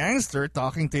of the gangster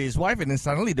talking to his wife, and then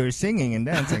suddenly they're singing and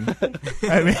dancing.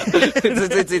 I mean,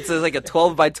 it's like a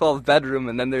 12 by 12 bedroom,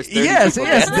 and then there's 30 yes,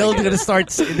 people they're gonna start.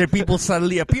 The people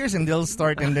suddenly appears, and they'll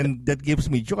start, and then that gives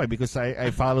me joy because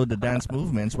I follow the dance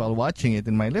movements while watching it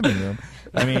in my living room.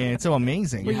 I mean, it's so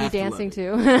amazing. Were you dancing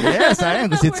too? Yes, I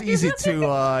am, because it's easy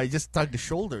to just tug the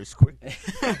shoulders quick.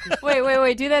 Wait.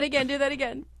 Do that again.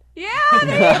 Yeah,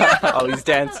 there you go. Oh, he's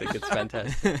dancing. It's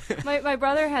fantastic. My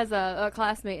brother has a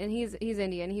classmate, and he's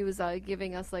Indian. He was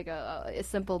giving us like a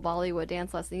simple Bollywood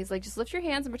dance lesson. He's like, just lift your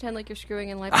hands and pretend like you're screwing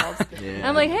in light bulbs. Yeah. And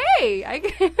I'm like, hey,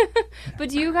 but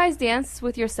do you guys dance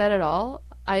with your set at all?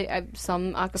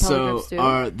 Some a cappella groups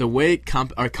do. The way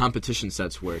our competition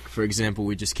sets work, for example,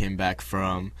 we just came back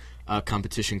from a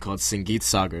competition called Sangeet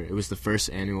Sagar. It was the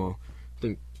first annual,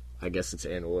 I guess it's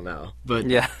annual now, but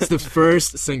yeah. It's the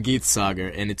first Sangeet Sagar,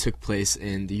 and it took place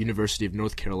in the University of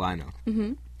North Carolina.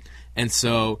 Mm-hmm. And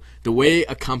so the way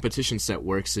a competition set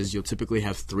works is you'll typically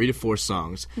have 3 to 4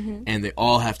 songs, and they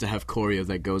all have to have choreo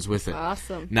that goes with it.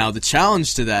 Awesome. Now, the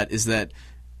challenge to that is that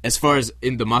as far as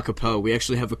in the Macapella, we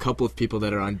actually have a couple of people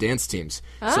that are on dance teams.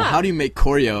 So how do you make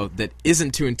choreo that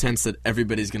isn't too intense that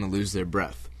everybody's going to lose their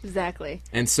breath? Exactly.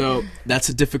 And so that's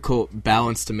a difficult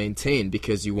balance to maintain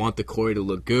because you want the choreo to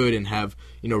look good and have,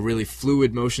 really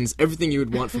fluid motions, everything you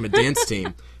would want from a dance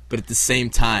team, but at the same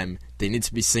time, they need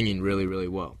to be singing really, really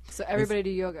well. So everybody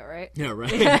do yoga, right? Yeah,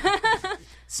 right.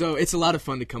 So it's a lot of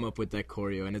fun to come up with that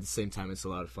choreo, and at the same time, it's a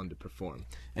lot of fun to perform.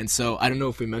 And so I don't know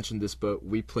if we mentioned this, but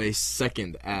we placed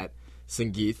second at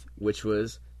Sangeet, which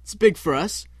was... It's big for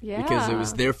us because it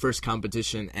was their first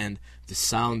competition, and the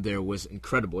sound there was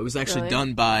incredible. It was actually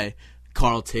done by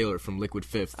Carl Taylor from Liquid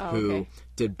Fifth, who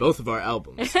did both of our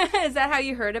albums. Is that how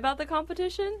you heard about the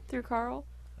competition? Through Carl?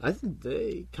 I think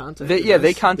they contacted us.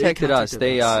 They contacted us.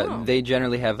 They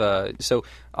generally have a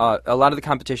lot of the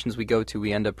competitions we go to,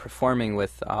 we end up performing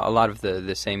with a lot of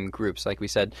the same groups. Like we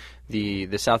said,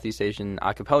 the Southeast Asian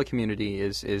a cappella community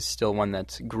is still one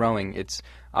that's growing. It's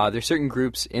there's certain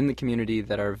groups in the community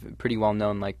that are pretty well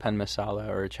known, like Pen Masala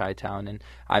or Chai Town, and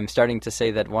I'm starting to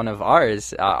say that one of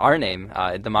ours, our name,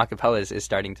 the Macapellas, is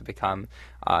starting to become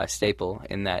a staple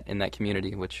in that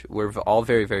community, which we're all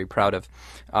very, very proud of.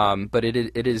 But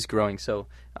it is growing. So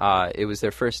it was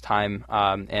their first time,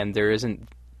 and there isn't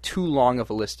too long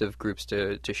of a list of groups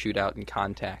to shoot out and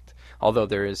contact. Although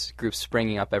there is groups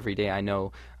springing up every day. I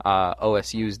know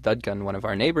OSU's Dudgun, one of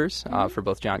our neighbors, for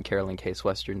both John Carroll and Case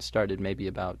Western, started maybe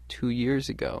about 2 years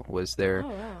ago, was their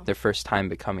first time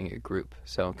becoming a group.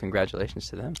 So congratulations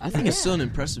to them. I think it's still an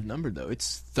impressive number, though.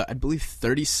 It's, I believe,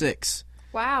 36.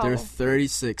 Wow. There are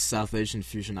 36 South Asian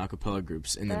fusion a cappella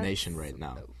groups in the nation right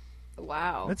now.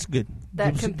 Wow. That's good.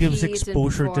 That gives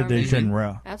exposure to the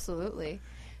genre. Absolutely.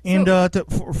 And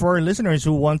for our listeners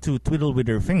who want to twiddle with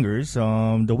their fingers, the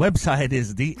website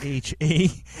is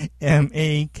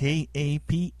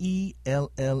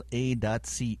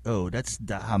DHAMAKAPELLA.co. That's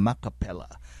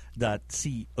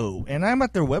dahamakapella.co. And I'm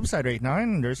at their website right now,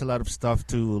 and there's a lot of stuff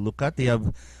to look at. They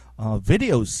have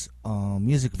videos,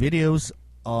 music videos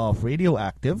of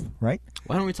Radioactive, right?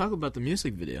 Why don't we talk about the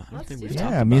music video? I don't think we've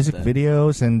talked about music that.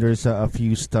 Videos, and there's a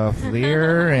few stuff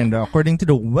there. And according to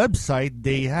the website,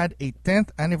 they had a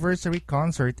 10th anniversary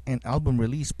concert and album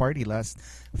release party last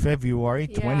February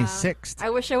 26th. I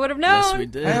wish I would have known. Yes, we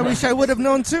did. I wish I would have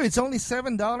known too. It's only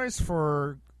 $7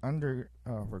 for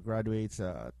for graduates,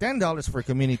 $10 for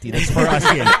community. That's for us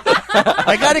here.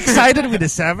 I got excited with the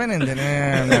 7, and then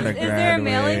I'm not a graduate. Is there a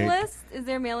mailing list? Is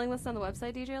there a mailing list on the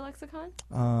website, DJ Lexicon?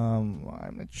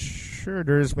 I'm not sure.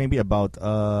 There's maybe about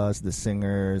us, the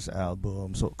singers,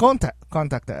 album. So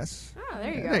contact us. Oh,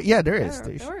 there you go. Yeah, there is.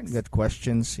 That works. Got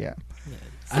questions, yeah.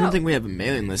 I don't think we have a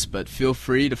mailing list, but feel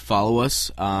free to follow us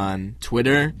on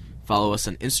Twitter, follow us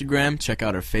on Instagram, check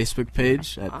out our Facebook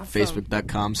page at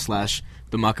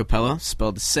facebook.com/theMacapella,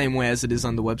 spelled the same way as it is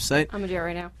on the website. I'm going to do it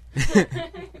right now.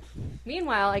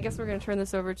 Meanwhile, I guess we're going to turn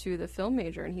this over to the film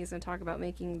major, and he's going to talk about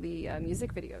making the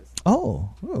music videos. Oh,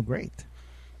 great.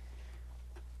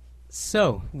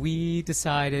 So, we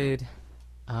decided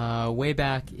way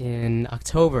back in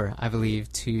October, I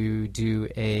believe, to do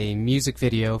a music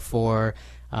video for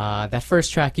that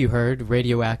first track you heard,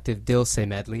 Radioactive Dil Se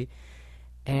Medley.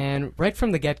 And right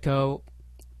from the get-go,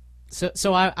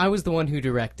 so I was the one who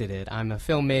directed it. I'm a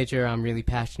film major. I'm really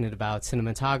passionate about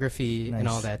cinematography and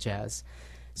all that jazz.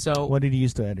 So what did you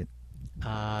use to edit?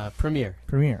 Premiere.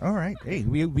 Premiere. All right. Hey,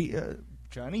 we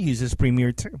Johnny uses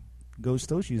Premiere too. Ghost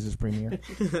Toast uses Premiere.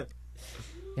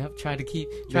 Yep. Try to keep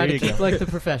like the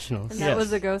professionals. And that was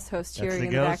the Ghost Host cheering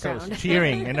in the background,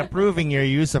 cheering and approving your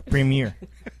use of Premiere.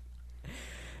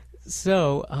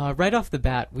 So, right off the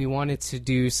bat, we wanted to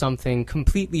do something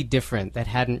completely different that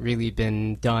hadn't really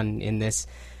been done in this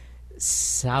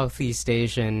Southeast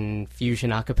Asian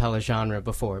fusion a cappella genre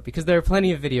before, because there are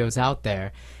plenty of videos out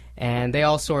there, and they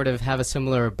all sort of have a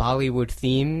similar Bollywood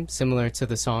theme, similar to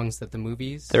the songs that the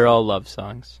movies. They're all love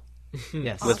songs.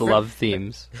 Yes. With love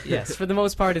themes. Yes, for the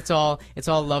most part, it's all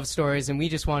love stories, and we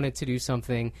just wanted to do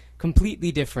something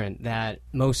completely different that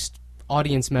most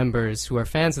audience members who are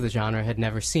fans of the genre had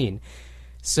never seen.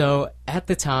 So at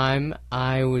the time,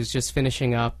 I was just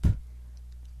finishing up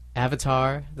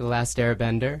Avatar, The Last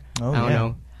Airbender. I don't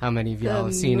know how many of y'all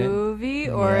have seen it. The movie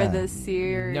or the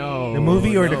series? No. The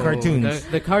movie or the cartoons?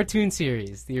 The cartoon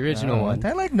series, the original one.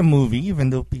 I like the movie,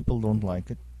 even though people don't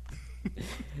like it.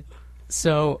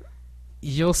 So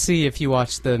you'll see if you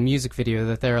watch the music video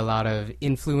that there are a lot of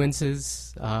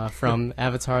influences from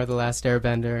Avatar: The Last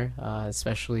Airbender,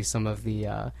 especially some of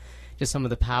the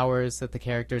powers that the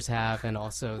characters have, and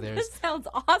also there's. This sounds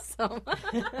awesome.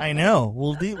 I know.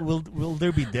 Will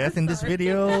there be death in this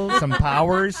video? Some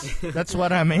powers? That's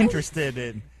what I'm interested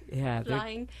in. Yeah,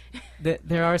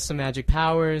 there are some magic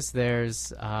powers. There's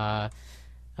the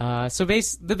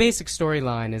basic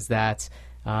storyline is that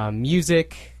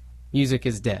music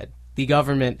is dead. The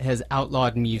government has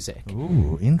outlawed music.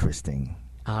 Ooh, interesting.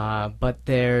 But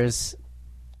there's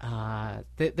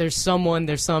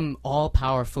some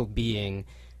all-powerful being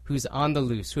who's on the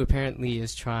loose, who apparently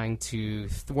is trying to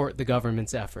thwart the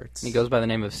government's efforts. He goes by the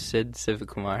name of Sid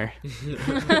Sivakumar.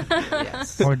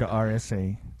 Yes. Or the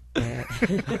RSA.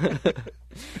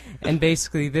 And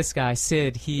basically, this guy,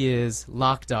 Sid, he is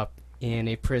locked up in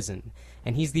a prison,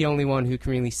 and he's the only one who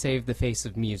can really save the face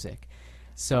of music.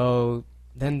 So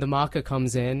then the Maca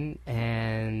comes in,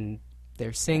 and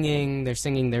they're singing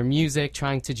their music,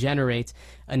 trying to generate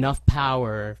enough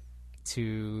power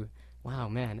to... Wow,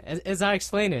 man. As I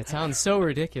explain it, it sounds so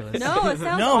ridiculous. No, it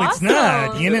sounds No, awesome. It's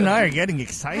not. Ian and I are getting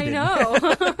excited. I know.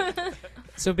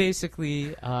 So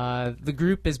basically, the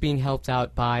group is being helped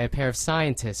out by a pair of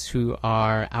scientists who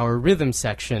are our rhythm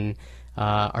section,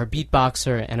 our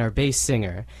beatboxer and our bass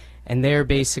singer. And they're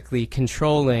basically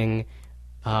controlling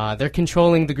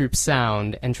the group's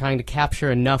sound and trying to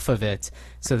capture enough of it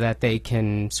so that they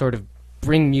can sort of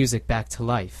bring music back to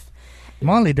life.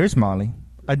 Molly, there's Molly.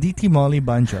 Aditi Molly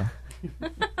Banja.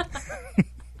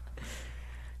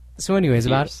 So anyways,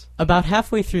 about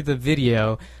halfway through the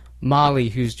video, Molly,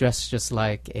 who's dressed just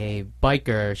like a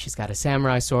biker, she's got a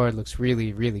samurai sword, looks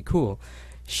really, really cool.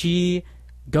 She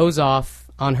goes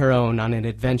off on her own on an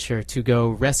adventure to go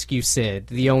rescue Sid,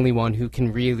 the only one who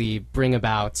can really bring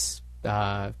about...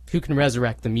 who can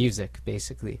resurrect the music,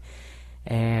 basically.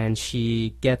 And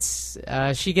she gets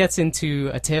into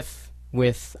a tiff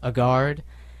with a guard,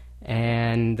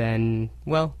 and then,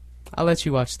 well, I'll let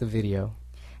you watch the video.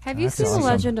 Have you seen awesome. The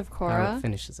Legend of Korra?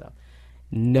 Finish this up.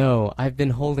 No, I've been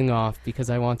holding off because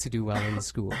I want to do well in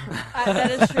school.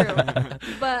 That is true.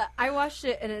 But I watched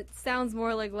it, and it sounds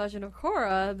more like Legend of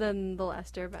Korra than The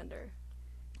Last Airbender.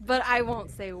 But I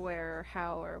won't say where,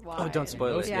 how, or why. Oh, don't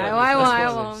spoil it. Yeah, I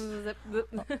won't.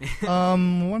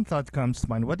 One thought comes to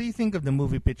mind. What do you think of the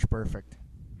movie Pitch Perfect?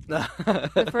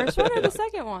 The first one or the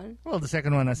second one? Well, the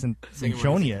second one hasn't been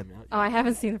shown yet. Oh, I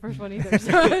haven't seen the first one either.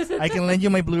 So. I can lend you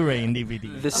my Blu-ray and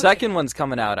DVD. The second one's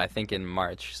coming out, I think, in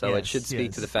March, so it should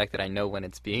speak to the fact that I know when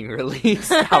it's being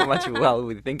released, how much well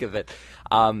we think of it.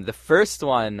 The first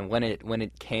one, when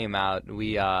it came out,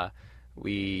 we I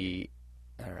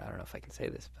don't know if I can say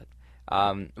this, but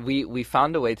we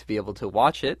found a way to be able to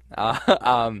watch it,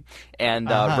 and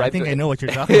I think I know what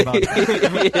you're talking about.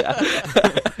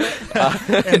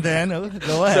 And then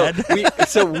go ahead.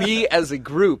 So we as a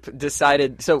group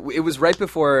decided. So it was right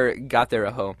before Got There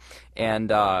Aho, and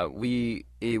we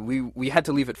had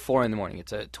to leave at 4 a.m.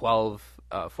 It's a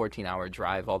 14-hour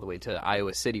drive all the way to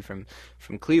Iowa City from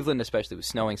Cleveland, especially with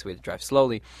snowing, so we had to drive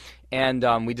slowly. And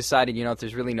we decided,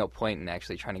 there's really no point in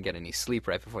actually trying to get any sleep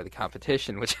right before the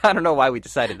competition, which I don't know why we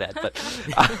decided that,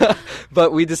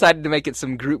 but we decided to make it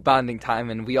some group bonding time,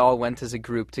 and we all went as a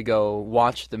group to go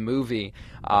watch the movie,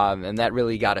 and that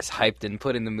really got us hyped and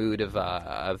put in the mood of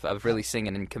really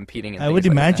singing and competing. And I would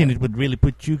imagine it would really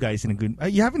put you guys in a good.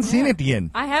 You haven't seen it yet.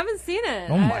 I haven't seen it.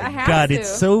 Oh my God,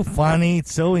 it's so funny.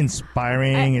 It's so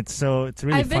inspiring. It's really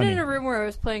funny. I've been in a room where it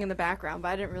was playing in the background, but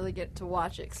I didn't really get to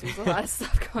watch it because there's a lot of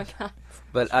stuff going on.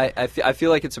 But I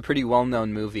feel like it's a pretty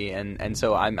well-known movie, and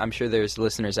so I'm sure there's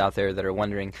listeners out there that are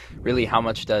wondering, really, how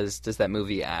much does that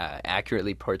movie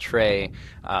accurately portray,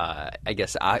 I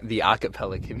guess, the a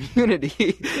cappella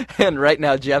community? And right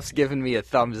now, Jeff's giving me a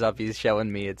thumbs up. He's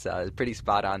showing me it's pretty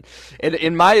spot on.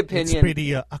 In my opinion, it's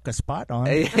pretty spot on.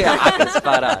 Yeah,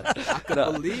 spot on. I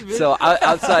can believe it. So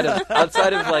outside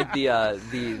of like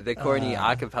the corny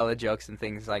a cappella jokes and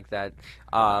things like that.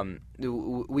 I've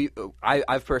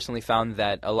personally found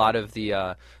that a lot of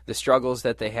the struggles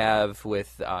that they have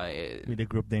with the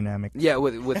group dynamic. Yeah,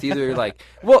 with either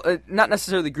not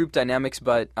necessarily group dynamics,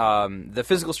 but the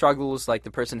physical struggles, like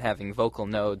the person having vocal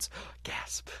nodes,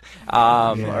 gasp,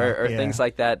 or things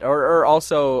like that, or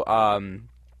also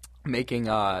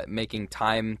making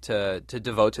time to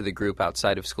devote to the group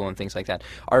outside of school and things like that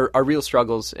are real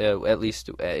struggles, at least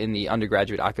in the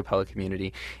undergraduate a cappella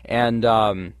community. And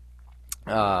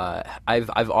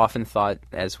I've often thought,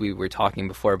 as we were talking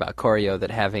before about choreo, that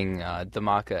having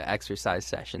Dhamaka exercise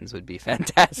sessions would be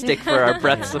fantastic for our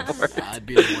breath support. I'd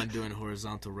be the one doing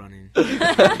horizontal running.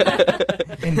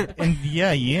 and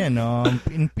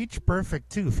in Pitch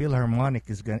Perfect too, Philharmonic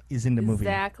is in the movie.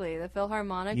 Exactly, the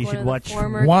Philharmonic, you one should of watch the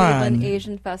former Cleveland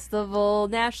Asian Festival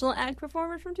National Act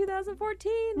performers from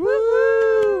 2014.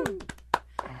 Woo!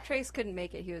 Trace couldn't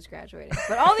make it; he was graduating,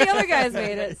 but all the other guys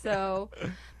made it. So,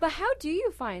 but how do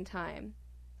you find time?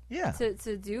 Yeah,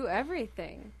 to do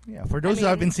everything. Yeah, for those who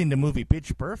haven't seen the movie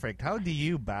Pitch Perfect, how do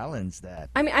you balance that?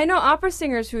 I mean, I know opera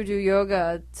singers who do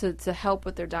yoga to help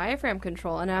with their diaphragm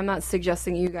control, and I'm not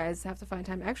suggesting you guys have to find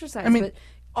time to exercise, but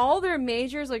all their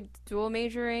majors, like dual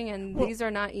majoring, and these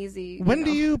are not easy. When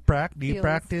do you practice? Do you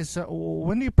practice?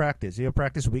 When do you practice? Do you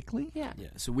practice weekly? Yeah.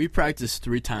 So we practice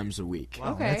 3 times a week.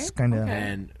 Wow, okay. That's kind of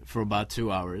and for about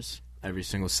 2 hours every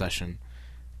single session,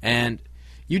 and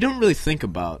you don't really think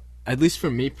about. At least for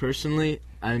me personally,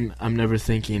 I'm never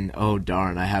thinking, oh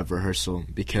darn, I have rehearsal,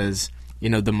 because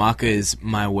the Maka is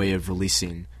my way of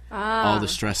releasing all the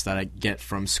stress that I get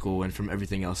from school and from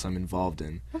everything else I'm involved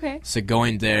in. Okay. So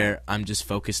going there, I'm just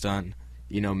focused on,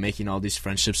 making all these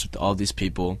friendships with all these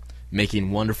people,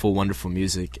 making wonderful, wonderful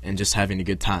music, and just having a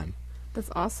good time. That's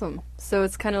awesome. So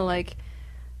it's kind of like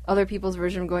other people's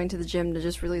version of going to the gym to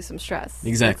just release some stress.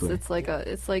 Exactly. It's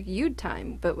like you'd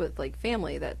time, but with like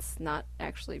family that's not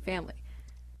actually family.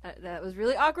 That was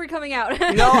really awkward coming out.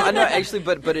 No, actually,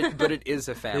 but it is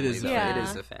a family. It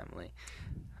is a family.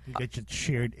 You get your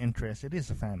shared interest. It is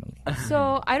a family.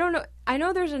 So I don't know. I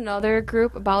know there's another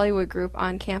group, a Bollywood group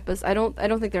on campus. I don't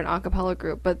think they're an a cappella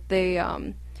group, but they.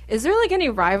 Is there like any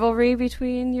rivalry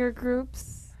between your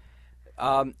groups?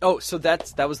 So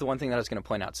that was the one thing that I was going to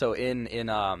point out. So in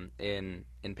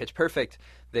Pitch Perfect,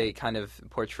 they kind of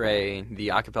portray the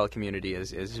a cappella community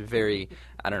as very,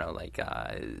 I don't know, like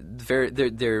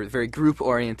they're very group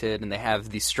oriented, and they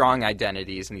have these strong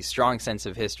identities and these strong sense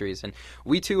of histories. And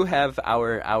we too have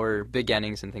our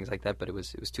beginnings and things like that. But it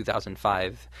was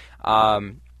 2005.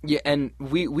 Yeah, and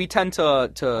we tend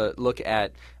to look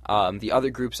at the other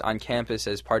groups on campus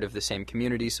as part of the same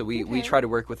community. So we try to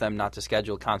work with them not to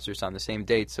schedule concerts on the same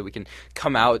date, so we can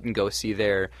come out and go see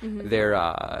their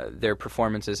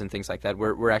performances and things like that.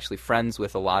 We're actually friends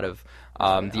with a lot of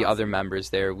the other members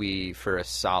there. We, for a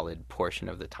solid portion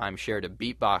of the time, shared a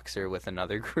beatboxer with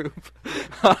another group.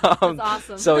 That's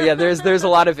awesome. So yeah, there's a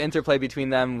lot of interplay between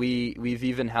them. We've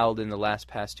even held in the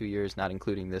past 2 years, not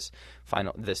including this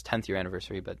 10th year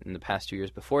anniversary, but in the past 2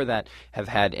 years before that, have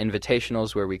had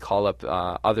invitationals where we call up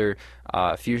other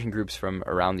fusion groups from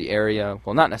around the area.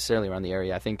 Well, not necessarily around the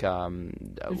area. I think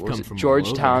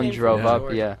Georgetown drove up.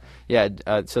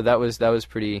 So that was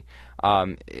pretty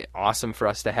awesome for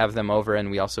us to have them over,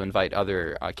 and we also invite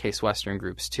other Case Western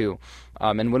groups too.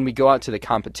 And when we go out to the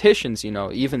competitions,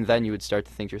 even then you would start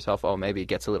to think to yourself, oh, maybe it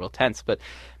gets a little tense, but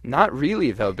not really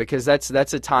though, because that's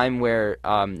a time where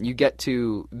you get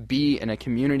to be in a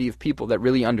community of people that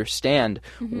really understand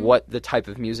what the type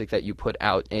of music that you put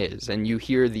out is, and you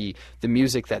hear the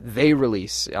music that they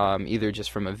release, either just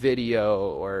from a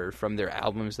video or from their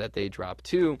albums that they drop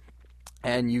too.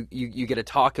 And you get to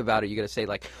talk about it. You get to say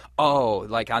like, oh,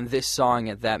 like on this song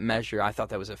at that measure, I thought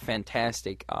that was a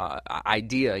fantastic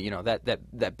idea.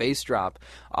 That bass drop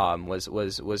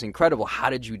was incredible.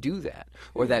 How did you do that?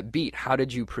 Or that beat, how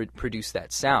did you produce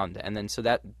that sound? And then so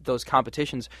that those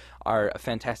competitions are a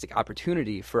fantastic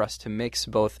opportunity for us to mix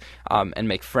both and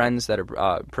make friends that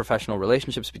are professional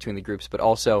relationships between the groups, but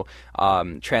also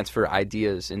transfer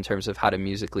ideas in terms of how to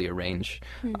musically arrange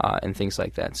and things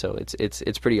like that. So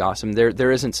it's pretty awesome.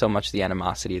 There isn't so much the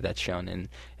animosity that's shown in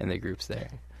the groups there.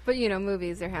 But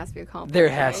movies, there has to be a conflict. There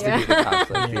has to be the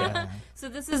conflict. Yeah. So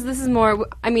this is more.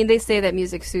 I mean, they say that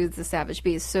music soothes the savage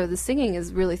beast. So the singing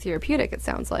is really therapeutic. It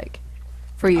sounds like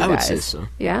for you guys. I would say so.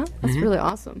 Yeah, that's really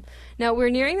awesome. Now we're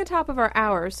nearing the top of our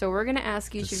hour, so we're going to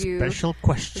ask each of you special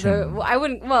question.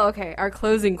 Our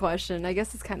closing question. I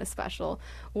guess it's kind of special.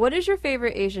 What is your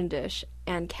favorite Asian dish,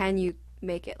 and can you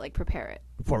make it, like prepare it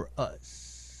for us?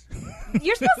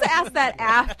 You're supposed to ask that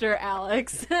after,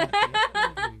 Alex.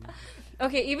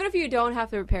 Okay, even if you don't have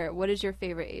to prepare it, what is your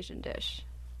favorite Asian dish?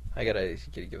 I gotta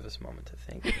give us a moment to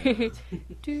think.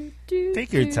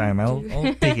 Take your time. I'll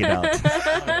take it out.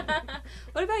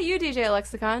 What about you, DJ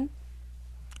Lexicon?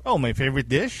 Oh, my favorite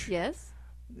dish? Yes.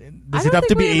 Does it have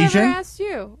to be Asian? I never asked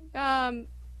you.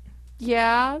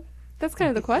 Yeah, that's kind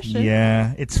of the question.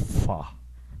 Yeah, it's pho.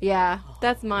 Yeah,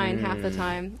 that's mine half the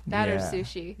time. That or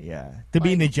sushi. Yeah, to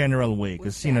be in a general way,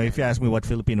 because if you ask me what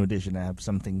Filipino dish, and I have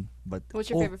something. But what's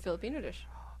your favorite Filipino dish?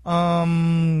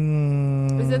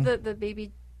 Is it the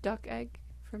baby duck egg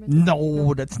fermented?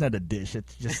 No, that's not a dish.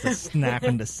 It's just a snack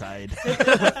on the side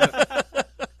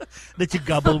that you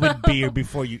gobble with beer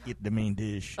before you eat the main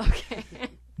dish. Okay.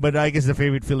 But I guess the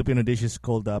favorite Filipino dish is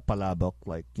called palabok,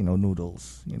 like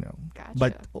noodles. Gotcha.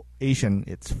 But Asian,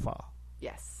 it's pho.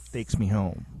 Yes. Takes me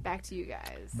home. Back to you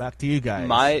guys.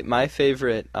 My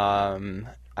favorite. So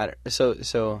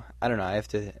I don't know. I have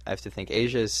to think.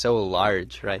 Asia is so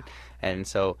large, right? And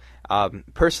so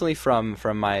personally, from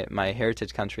my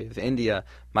heritage country of India,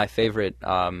 my favorite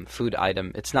food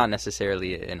item. It's not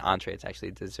necessarily an entree. It's actually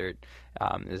a dessert.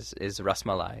 Is ras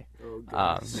malai.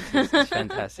 It's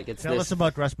fantastic. Tell us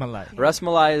about ras malai. Ras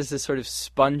malai is this sort of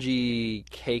spongy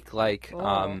cake-like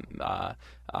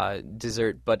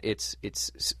dessert, but it's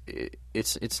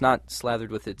not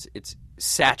slathered with it's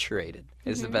saturated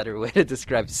is the better way to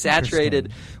describe it.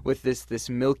 Saturated with this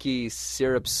milky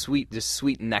syrup,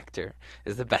 sweet nectar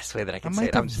is the best way that I can say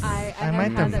it. I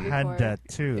might have had that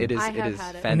too. It is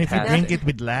fantastic. And if you drink it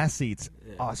with lassi, it's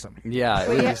awesome.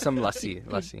 Yeah, some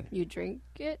lassi. You drink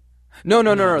it? No.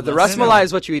 The ras malai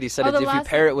is what you eat. He said if you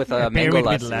pair it with mango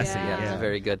lassi. Yeah, it's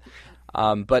very good.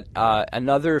 But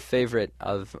another favorite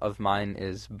of mine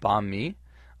is banh mi,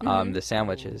 the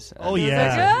sandwiches. Oh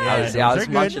yeah, I was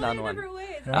munching on one.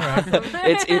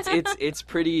 It's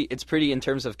pretty in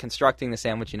terms of constructing the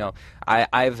sandwich. I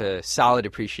have a solid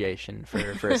appreciation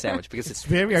for a sandwich because it's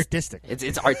very artistic.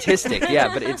 It's artistic,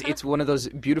 yeah, but it's one of those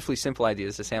beautifully simple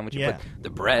ideas. A sandwich, you put the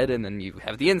bread and then you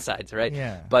have the insides, right?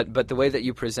 Yeah. But the way that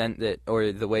you present it,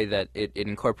 or the way that it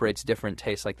incorporates different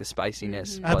tastes, like the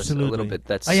spiciness, plus Absolutely. a little bit.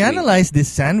 I analyzed this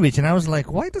sandwich and I was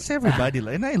like, why does everybody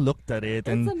like? And I looked at it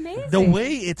and amazing. The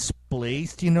way it's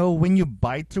placed, when you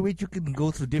bite through it, you can go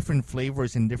through different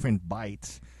flavors in different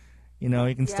bites. You know,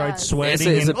 you can start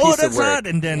sweating and that's hot,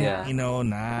 and then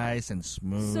nice and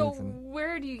smooth. So,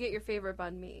 where do you get your favorite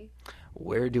banh mi?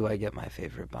 Where do I get my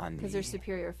favorite banh mi? Because there's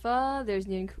Superior Pho, there's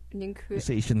there's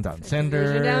Asian Town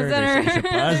Center, there's Asia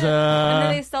Plaza, and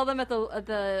then they sell them at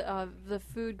the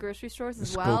food grocery stores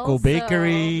as well. Coco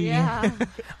Bakery.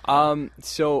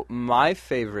 So my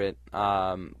favorite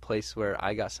place where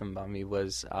I got some banh mi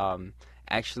was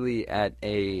actually at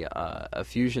a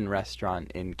fusion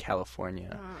restaurant in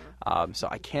California. So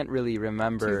I can't really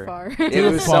remember. Too far.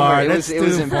 It was somewhere. It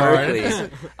was in Berkeley.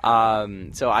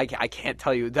 So I can't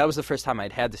tell you. That was the first time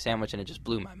I'd had the sandwich, and it just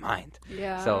blew my mind.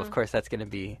 Yeah. So of course that's going to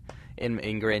be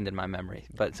ingrained in my memory.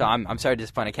 But so I'm sorry to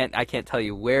disappoint. I can't tell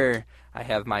you where I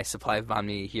have my supply of banh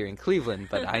mi here in Cleveland,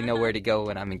 but I know where to go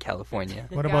when I'm in California.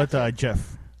 What about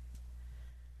Jeff?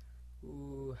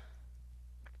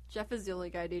 Jeff is the only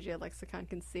guy DJ Lexicon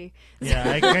can see. Yeah,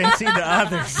 I can see the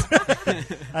others.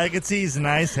 I can see his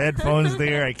nice headphones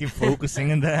there. I keep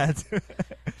focusing on that.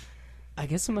 I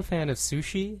guess I'm a fan of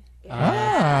sushi.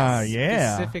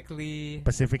 Yeah. Specifically...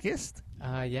 Pacificist?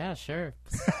 Yeah, sure.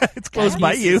 It's close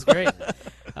by you. It's great.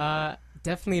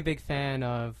 Definitely a big fan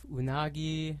of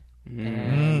unagi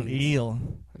and eel.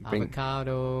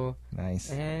 Avocado. Nice.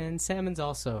 And salmon's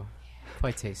also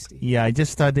quite tasty. Yeah, I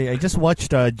just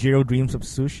watched Jiro Dreams of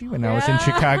Sushi when I was in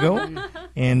Chicago,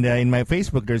 and in my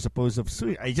Facebook there's a post of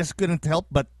sushi. I just couldn't help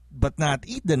but not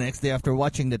eat the next day after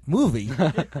watching that movie.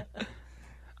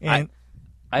 And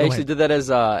I actually did that as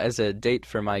a date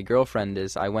for my girlfriend.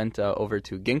 I went over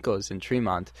to Ginkgo's in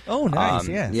Tremont. Oh, nice!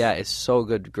 Yes. Yeah, it's so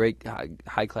good, great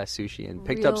high class sushi, and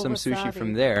picked up some wasabi. sushi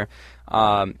from there.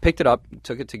 Picked it up,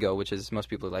 took it to go, which is most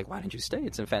people are like, why didn't you stay?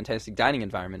 It's a fantastic dining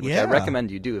environment, which I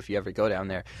recommend you do if you ever go down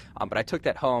there. But I took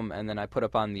that home, and then I put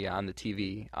up on the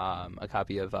TV a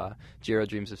copy of Jiro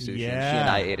Dreams of Sushi. Yeah. And she and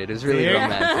I ate it. It was really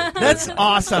romantic. That's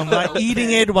awesome. Like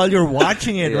eating it while you're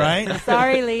watching it, right?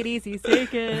 Sorry, ladies, he's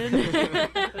taken.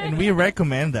 And we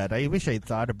recommend that. I wish I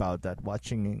thought about that,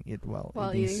 watching it while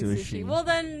eating sushi. Well,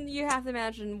 then you have to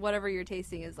imagine whatever you're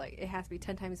tasting is like, it has to be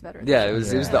 10 times better. Yeah, it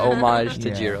was the homage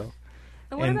to Jiro.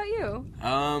 And what about you?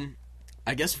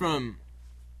 I guess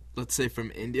let's say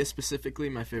from India specifically,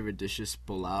 my favorite dish is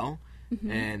pulao.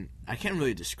 And I can't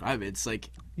really describe it. It's like...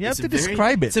 You have to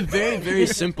describe it. It's a very, very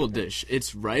simple dish.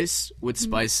 It's rice with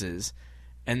spices.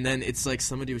 And then it's like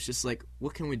somebody was just like,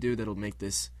 what can we do that'll make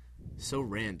this so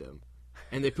random?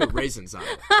 And they put raisins on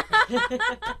it.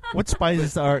 What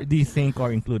spices do you think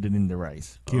are included in the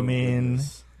rice? Cumin?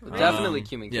 Definitely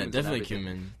cumin. Yeah, definitely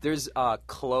cumin. There's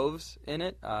cloves in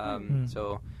it.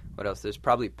 So what else? There's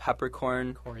probably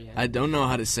peppercorn. Coriander. I don't know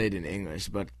how to say it in English,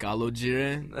 but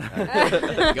galojire.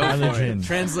 Go for it.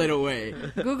 Translate away.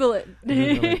 Google it.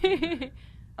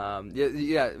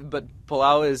 But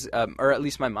pulao is, or at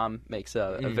least my mom makes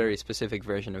a very specific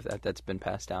version of that's been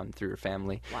passed down through her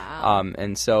family. Wow.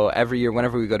 And so every year,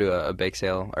 whenever we go to a bake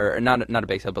sale, or not a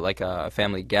bake sale, but like a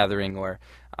family gathering or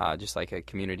just like a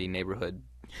community neighborhood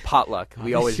potluck,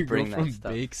 we always bring that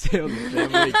stuff. Bake sale to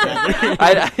family gathering.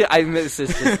 I miss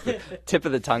this just the tip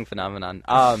of the tongue phenomenon.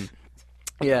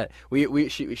 Yeah,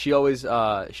 she always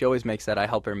makes that. I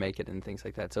help her make it and things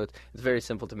like that. So it's very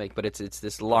simple to make, but it's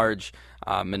this large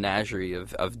menagerie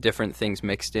of different things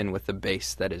mixed in with the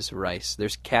base that is rice.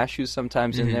 There's cashews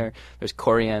sometimes in there. There's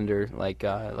coriander, like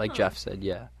Jeff said.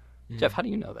 Yeah, Jeff, how do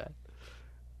you know that?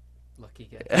 Lucky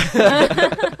guy.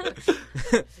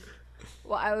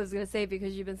 Well, I was gonna say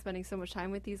because you've been spending so much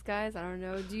time with these guys. I don't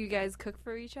know. Do you guys cook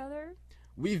for each other?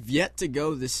 We've yet to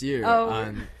go this year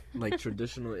on like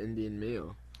traditional Indian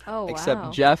meal. Oh, wow.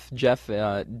 Except Jeff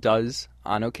does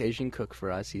on occasion cook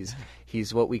for us.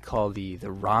 He's what we call the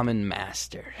ramen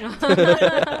master. The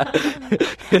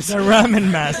ramen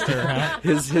master, huh?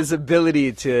 His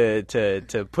ability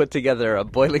to put together a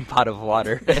boiling pot of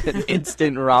water and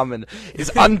instant ramen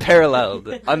is unparalleled.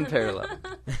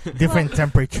 Different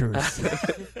temperatures.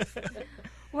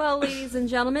 Well, ladies and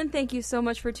gentlemen, thank you so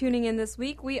much for tuning in this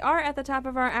week. We are at the top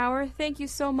of our hour. Thank you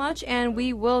so much, and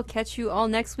we will catch you all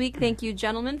next week. Thank you,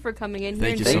 gentlemen, for coming in here.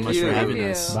 Thank you so much for having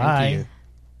us. Bye.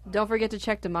 Don't forget to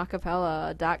check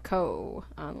demacapella.co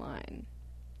online.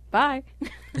 Bye.